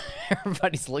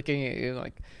 Everybody's looking at you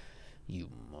like, you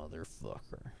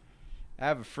motherfucker. I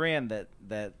have a friend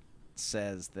that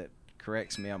says that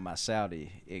corrects me on my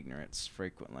Saudi ignorance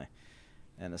frequently,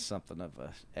 and is something of an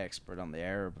expert on the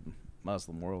Arab and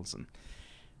Muslim worlds,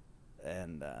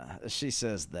 and she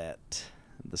says that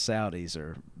the Saudis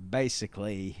are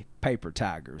basically paper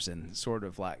tigers and sort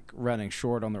of like running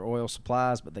short on their oil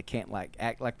supplies, but they can't like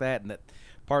act like that, and that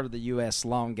part of the U.S.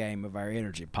 long game of our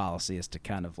energy policy is to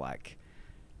kind of like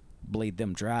bleed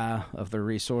them dry of their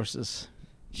resources.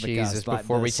 Jesus, like,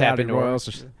 before we tap into oil.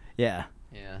 Yeah.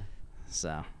 Yeah.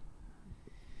 So,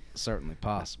 certainly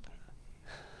possible.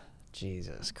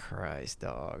 Jesus Christ,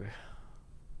 dog.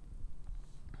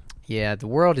 Yeah, the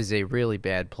world is a really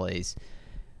bad place.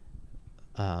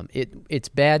 Its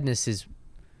badness is,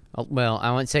 well, I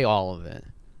won't say all of it.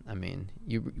 I mean,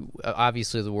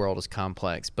 obviously the world is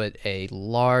complex, but a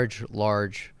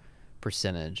large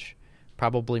percentage,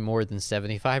 probably more than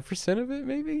 75% of it,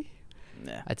 maybe.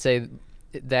 Yeah. I'd say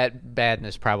that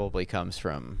badness probably comes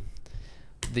from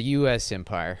the U.S.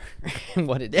 empire and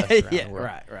what it does around the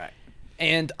world. Right.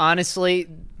 And honestly,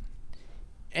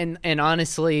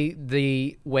 honestly,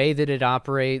 the way that it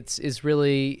operates is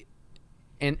really,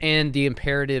 and the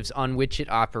imperatives on which it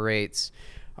operates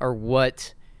are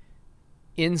what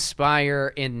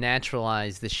inspire and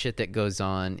naturalize the shit that goes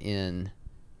on in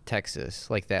Texas,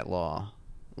 like that law.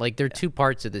 Like, they're two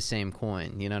parts of the same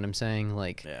coin. You know what I'm saying?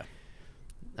 Like,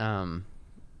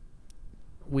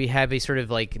 we have a sort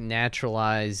of like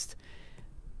naturalized,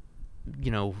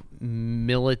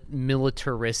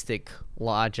 militaristic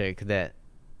logic that,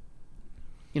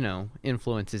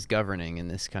 influences governing in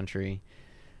this country.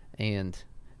 And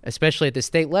especially at the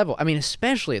state level. I mean,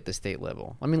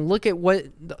 look at what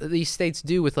these states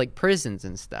do with like prisons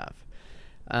and stuff.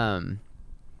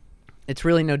 It's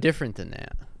really no different than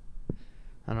that.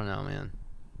 I don't know, man.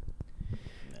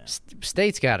 Yeah.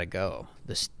 States gotta go.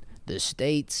 The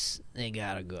states, they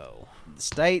gotta go. The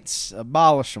states,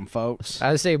 abolish them, folks. I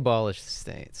would say abolish the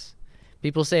states.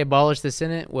 People say abolish the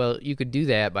Senate. Well, you could do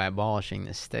that by abolishing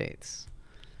the states.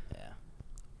 Yeah.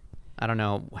 I don't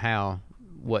know how.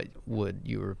 What would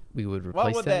we would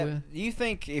replace that with? Do you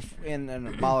think if in an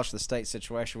abolish the state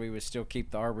situation, we would still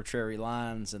keep the arbitrary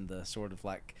lines and the sort of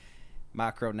like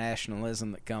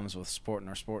micro-nationalism that comes with supporting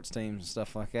our sports teams and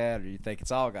stuff like that, or do you think it's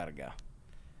all got to go?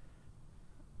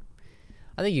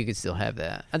 I think you could still have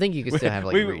that. I think you could still have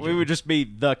like we would just be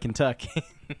the Kentucky.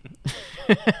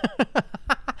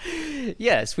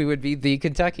 Yes, we would be the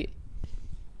Kentucky.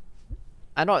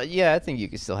 I think you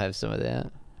could still have some of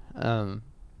that.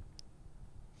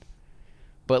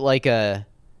 But like a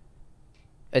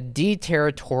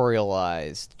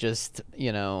deterritorialized, just,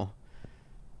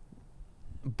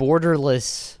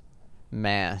 borderless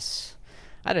mass.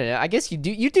 I don't know. I guess you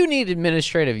do need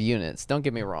administrative units. Don't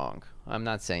get me wrong. I'm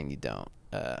not saying you don't.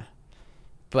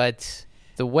 But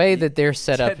the way that they're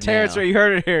set up Terrence now, Ray, you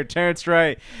heard it here. Terrence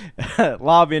Ray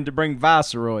lobbying to bring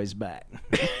viceroys back.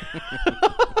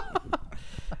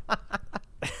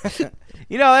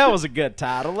 That was a good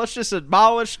title. Let's just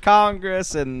abolish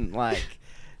Congress and like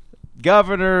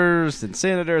governors and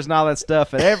senators and all that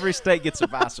stuff, and every state gets a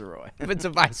viceroy. If it's a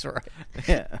viceroy.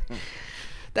 Yeah.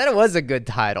 That was a good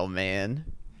title, man.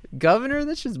 Governor,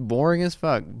 that's just boring as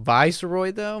fuck.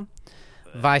 Viceroy, though?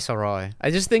 Viceroy.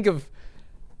 I just think of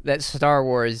that Star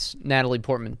Wars Natalie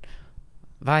Portman.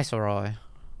 Viceroy.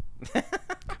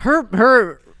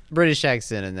 Her British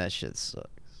accent and that shit sucks.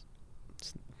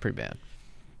 It's pretty bad.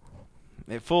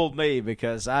 It fooled me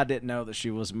because I didn't know that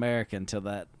she was American until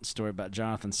that story about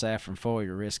Jonathan Safran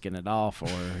Foer risking it all for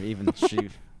her, even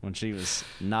when she was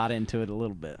not into it a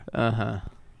little bit.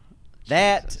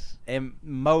 That Jesus. And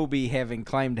Moby having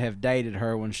claimed to have dated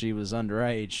her when she was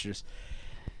underage. Just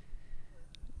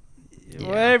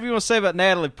whatever you want to say about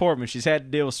Natalie Portman, she's had to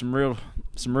deal with some real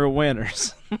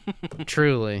winners.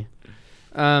 Truly.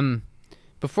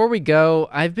 Before we go,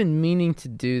 I've been meaning to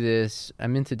do this. I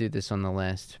meant to do this on the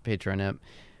last Patreon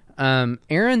app.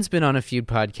 Aaron's been on a few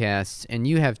podcasts, and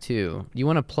you have too. Do you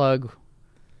want to plug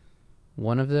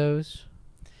one of those?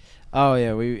 Oh,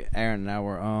 yeah. Aaron and I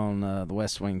were on the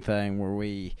West Wing thing where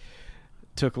we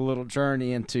took a little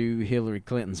journey into Hillary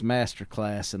Clinton's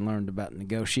masterclass and learned about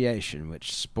negotiation,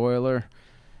 which, spoiler,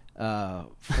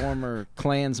 former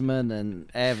Klansman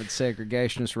and avid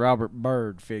segregationist Robert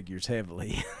Byrd figures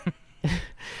heavily.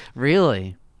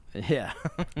 Really? Yeah.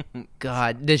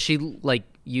 God, does she like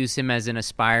use him as an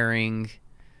aspiring?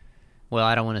 Well,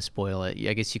 I don't want to spoil it.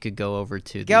 I guess you could go over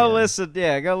to go listen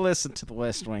to the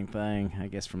West Wing thing. I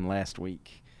guess from last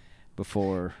week,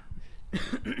 before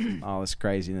all this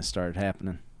craziness started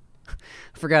happening.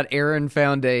 I forgot Aaron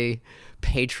found a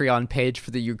Patreon page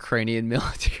for the Ukrainian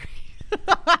military.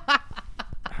 Oh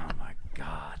my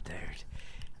God, dude.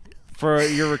 For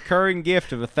your recurring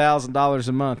gift of $1,000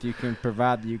 a month, you can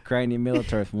provide the Ukrainian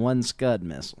military with one Scud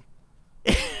missile.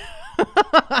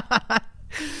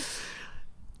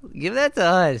 Give that to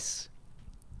us.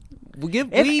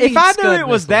 If I knew it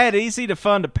was that easy to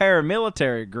fund a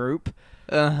paramilitary group,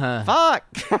 fuck.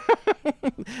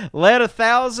 Let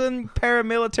 1,000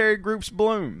 paramilitary groups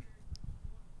bloom.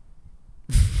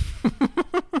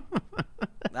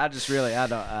 I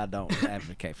don't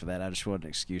advocate for that. I just want an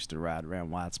excuse to ride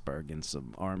around Whitesburg in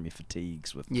some army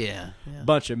fatigues with a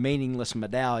bunch of meaningless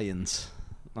medallions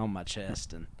on my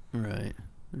chest and right.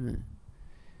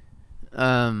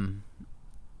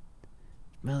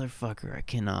 Motherfucker, I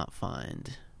cannot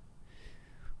find.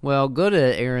 Well, go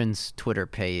to Aaron's Twitter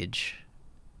page,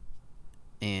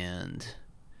 and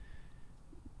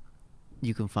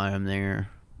you can find him there.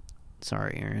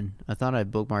 Sorry, Aaron. I thought I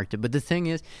bookmarked it, but the thing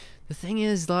is,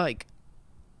 like,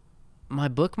 my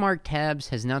bookmark tabs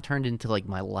has now turned into like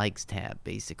my likes tab,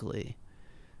 basically.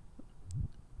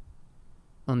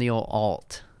 On the old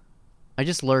alt, I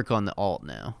just lurk on the alt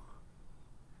now.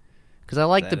 Because I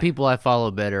like the people I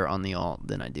follow better on the alt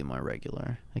than I do my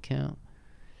regular account.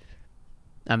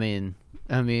 I do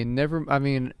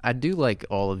like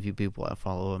all of you people I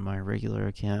follow on my regular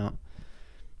account.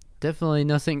 Definitely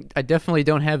nothing. I definitely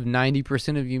don't have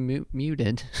 90% of you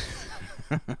muted.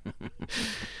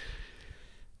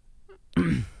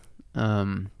 All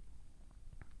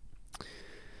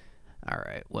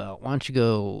right. Well, why don't you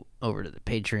go over to the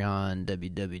Patreon,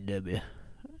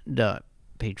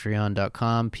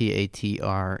 www.patreon.com,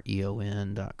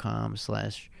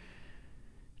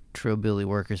 patreon.com/Trillbilly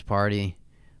Workers Party.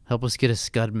 Help us get a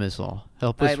Scud missile.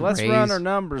 Let's run our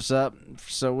numbers up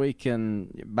so we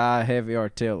can buy heavy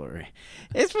artillery.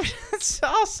 It's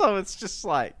just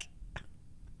like,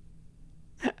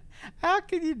 how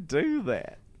can you do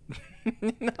that?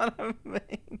 You know what I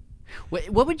mean?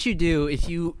 What would you do if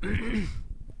you?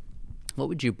 What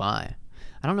would you buy?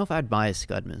 I don't know if I'd buy a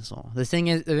Scud missile. The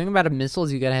thing about a missile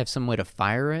is you gotta have some way to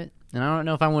fire it, and I don't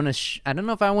know if I want to. I don't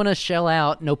know if I want to shell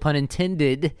out, no pun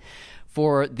intended,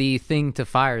 for the thing to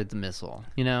fire the missile.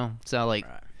 You know, so like,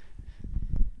 right.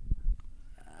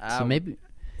 So maybe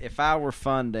if I were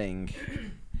funding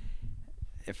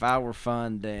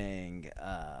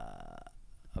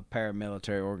a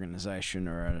paramilitary organization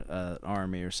or an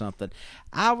army or something,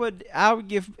 I would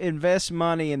invest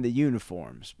money in the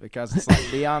uniforms, because it's like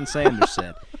Deion Sanders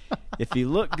said, if you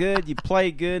look good, you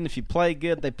play good, and if you play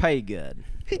good, they pay good.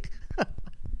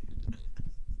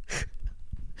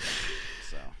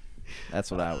 So that's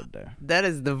what I would do. That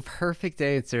is the perfect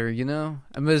answer, you know?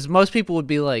 I mean, most people would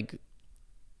be like,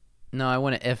 no, I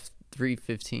want an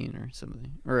F-315 or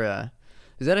something. Or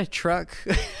is that a truck?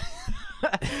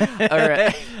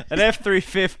 Right. An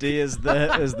F-350 is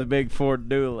the big Ford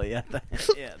Dually, I think.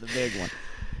 Yeah, the big one.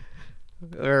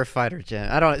 Or a fighter jet.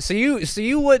 I don't. So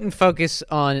you wouldn't focus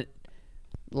on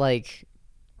like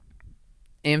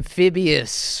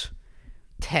amphibious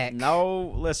tech?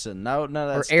 No, listen, no,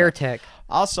 that's or air tech.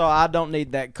 Also, I don't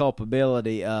need that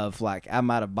culpability of like I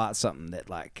might have bought something that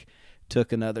like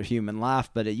took another human life,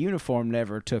 but a uniform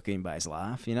never took anybody's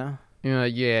life. You know.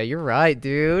 Yeah, you're right,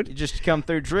 dude. You just come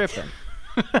through drifting.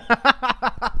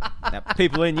 Now,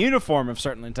 people in uniform have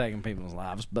certainly taken people's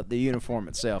lives, but the uniform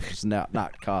itself has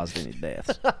not caused any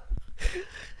deaths.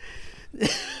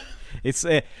 It's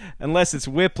unless it's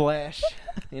whiplash,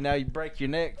 you know, you break your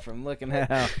neck from looking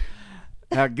at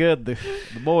how good the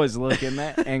boys look in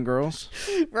that, and girls,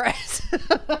 right,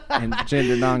 and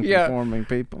gender non-conforming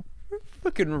people.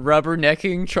 Fucking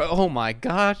rubbernecking. Oh my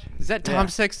God, is that Tom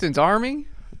Sexton's army?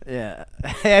 Yeah,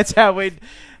 that's how we do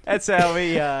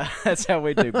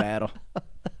battle.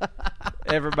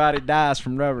 Everybody dies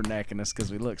from rubbernecking us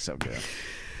because we look so good.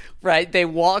 Right, they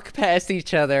walk past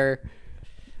each other,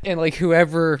 and like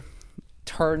whoever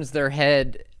turns their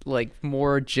head like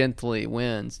more gently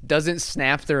wins. Doesn't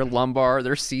snap their lumbar,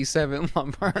 their C7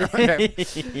 lumbar. Or whatever.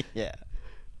 Yeah.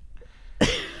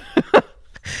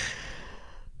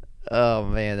 Oh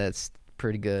man, that's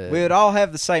pretty good. We would all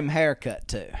have the same haircut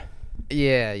too.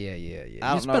 Yeah.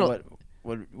 I don't know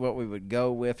what we would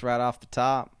go with right off the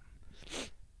top,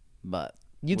 but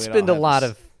you'd spend a lot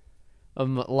of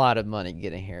money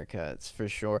getting haircuts for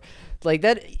sure. Like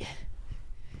that,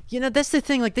 you know, that's the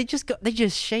thing. Like they just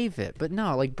shave it, but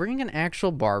no, like bring an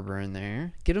actual barber in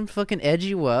there, get them fucking edge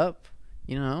you up,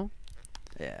 you know.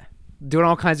 Yeah. Doing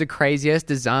all kinds of crazy ass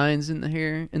designs in the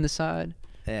hair in the side.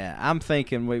 Yeah, I'm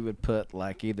thinking we would put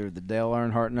like either the Dale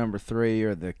Earnhardt number 3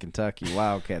 or the Kentucky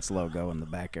Wildcats logo in the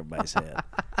back of everybody's head.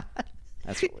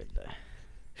 That's what we'd do.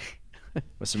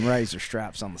 With some razor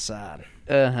stripes on the side.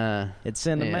 It'd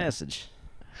send a message.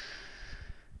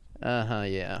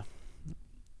 Yeah.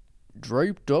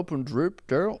 Draped up and dripped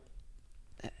Daryl.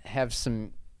 Have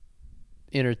some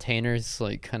entertainers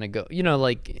like kind of go,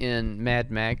 like in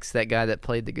Mad Max, that guy that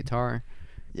played the guitar.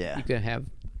 Yeah. You could have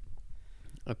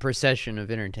a procession of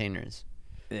entertainers.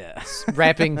 Yeah.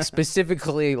 Rapping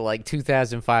specifically like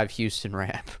 2005 Houston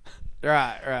rap.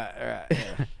 Right.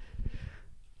 Yeah.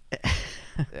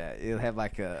 Yeah, you'll have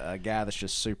like a guy that's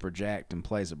just super jacked and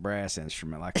plays a brass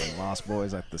instrument like in Lost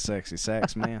Boys, like the sexy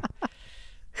sax man.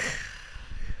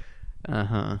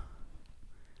 Well,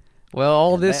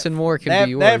 all this and more can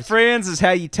be yours. That, friends, is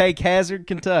how you take Hazard,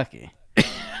 Kentucky.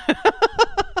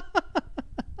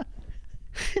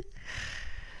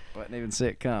 Wouldn't even see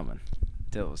it coming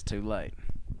until it was too late.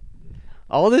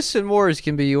 All this and more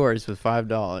can be yours with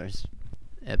 $5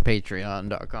 at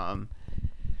patreon.com.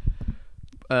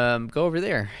 Go over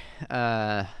there.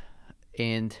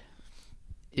 And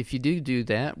if you do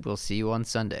that, we'll see you on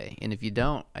Sunday. And if you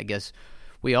don't, I guess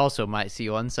we also might see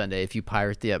you on Sunday if you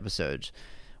pirate the episodes,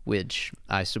 which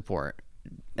I support.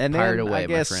 And Pirate then, away, I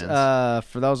guess, my friends.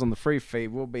 For those on the free feed,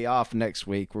 we'll be off next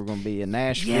week. We're going to be in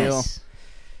Nashville. Yes.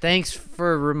 Thanks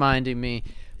for reminding me.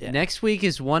 Yeah. Next week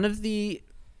is one of the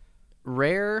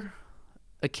rare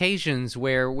occasions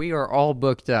where we are all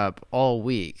booked up all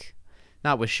week.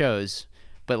 Not with shows,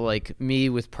 but like me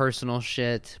with personal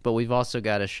shit. But we've also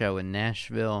got a show in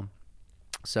Nashville.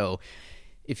 So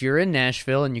if you're in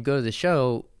Nashville and you go to the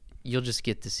show, you'll just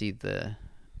get to see the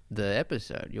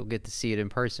episode. You'll get to see it in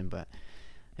person. But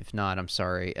if not, I'm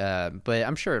sorry. But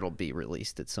I'm sure it'll be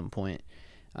released at some point.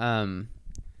 But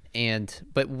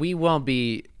we won't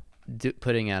be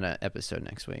putting out an episode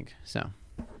next week. So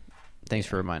thanks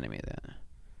for reminding me of that.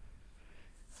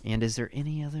 And is there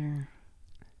any other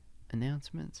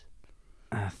announcements?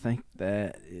 I think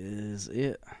that is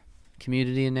it.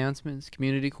 Community announcements,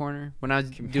 community corner. When I was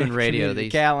doing radio, they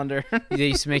calendar. they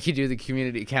used to make you do the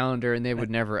community calendar, and they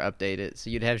would never update it. So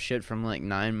you'd have shit from like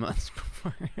 9 months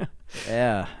before.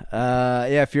 Yeah.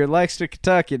 If you're in Lexington,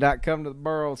 Kentucky, not come to the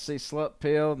borough to see Slut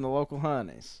Pill and the local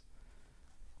honeys.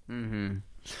 Mm-hmm.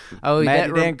 Oh,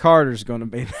 Maddie Dan Carter's going to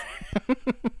be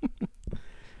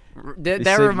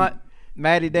there.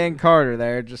 Maddie Dan Carter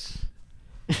there. Just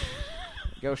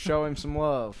go show him some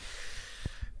love.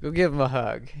 Go give him a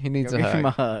hug. He needs a hug. Give him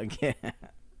a hug, yeah.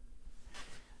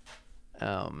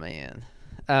 Oh, man.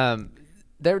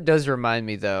 That does remind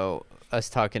me, though, us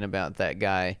talking about that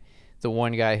guy, the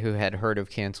one guy who had heard of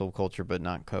cancel culture but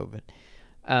not COVID.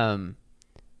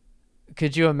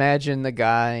 Could you imagine the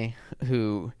guy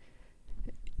who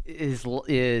is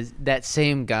that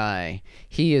same guy?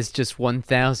 He is just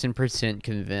 1,000%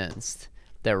 convinced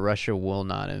that Russia will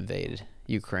not invade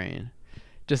Ukraine.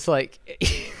 Just like,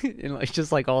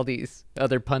 just like all these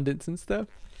other pundits and stuff.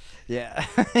 Yeah.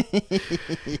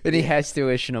 And he has to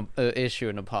issue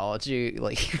an apology.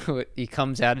 Like, he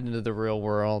comes out into the real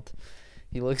world.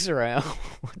 He looks around.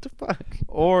 What the fuck?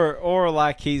 Or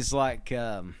like he's like,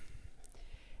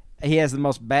 he has the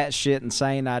most batshit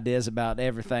insane ideas about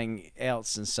everything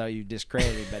else, and so you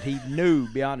discredit him. But he knew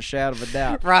beyond a shadow of a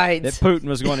doubt right. that Putin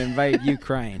was going to invade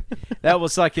Ukraine. That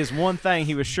was like his one thing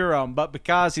he was sure on. But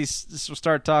because he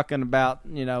started talking about,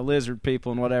 lizard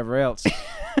people and whatever else,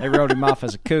 they wrote him off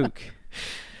as a kook.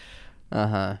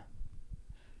 Uh-huh.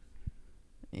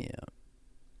 Yeah.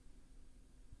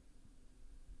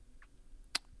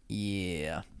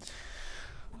 Yeah.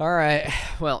 All right.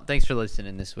 Well, thanks for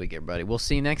listening this week, everybody. We'll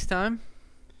see you next time.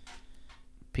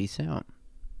 Peace out.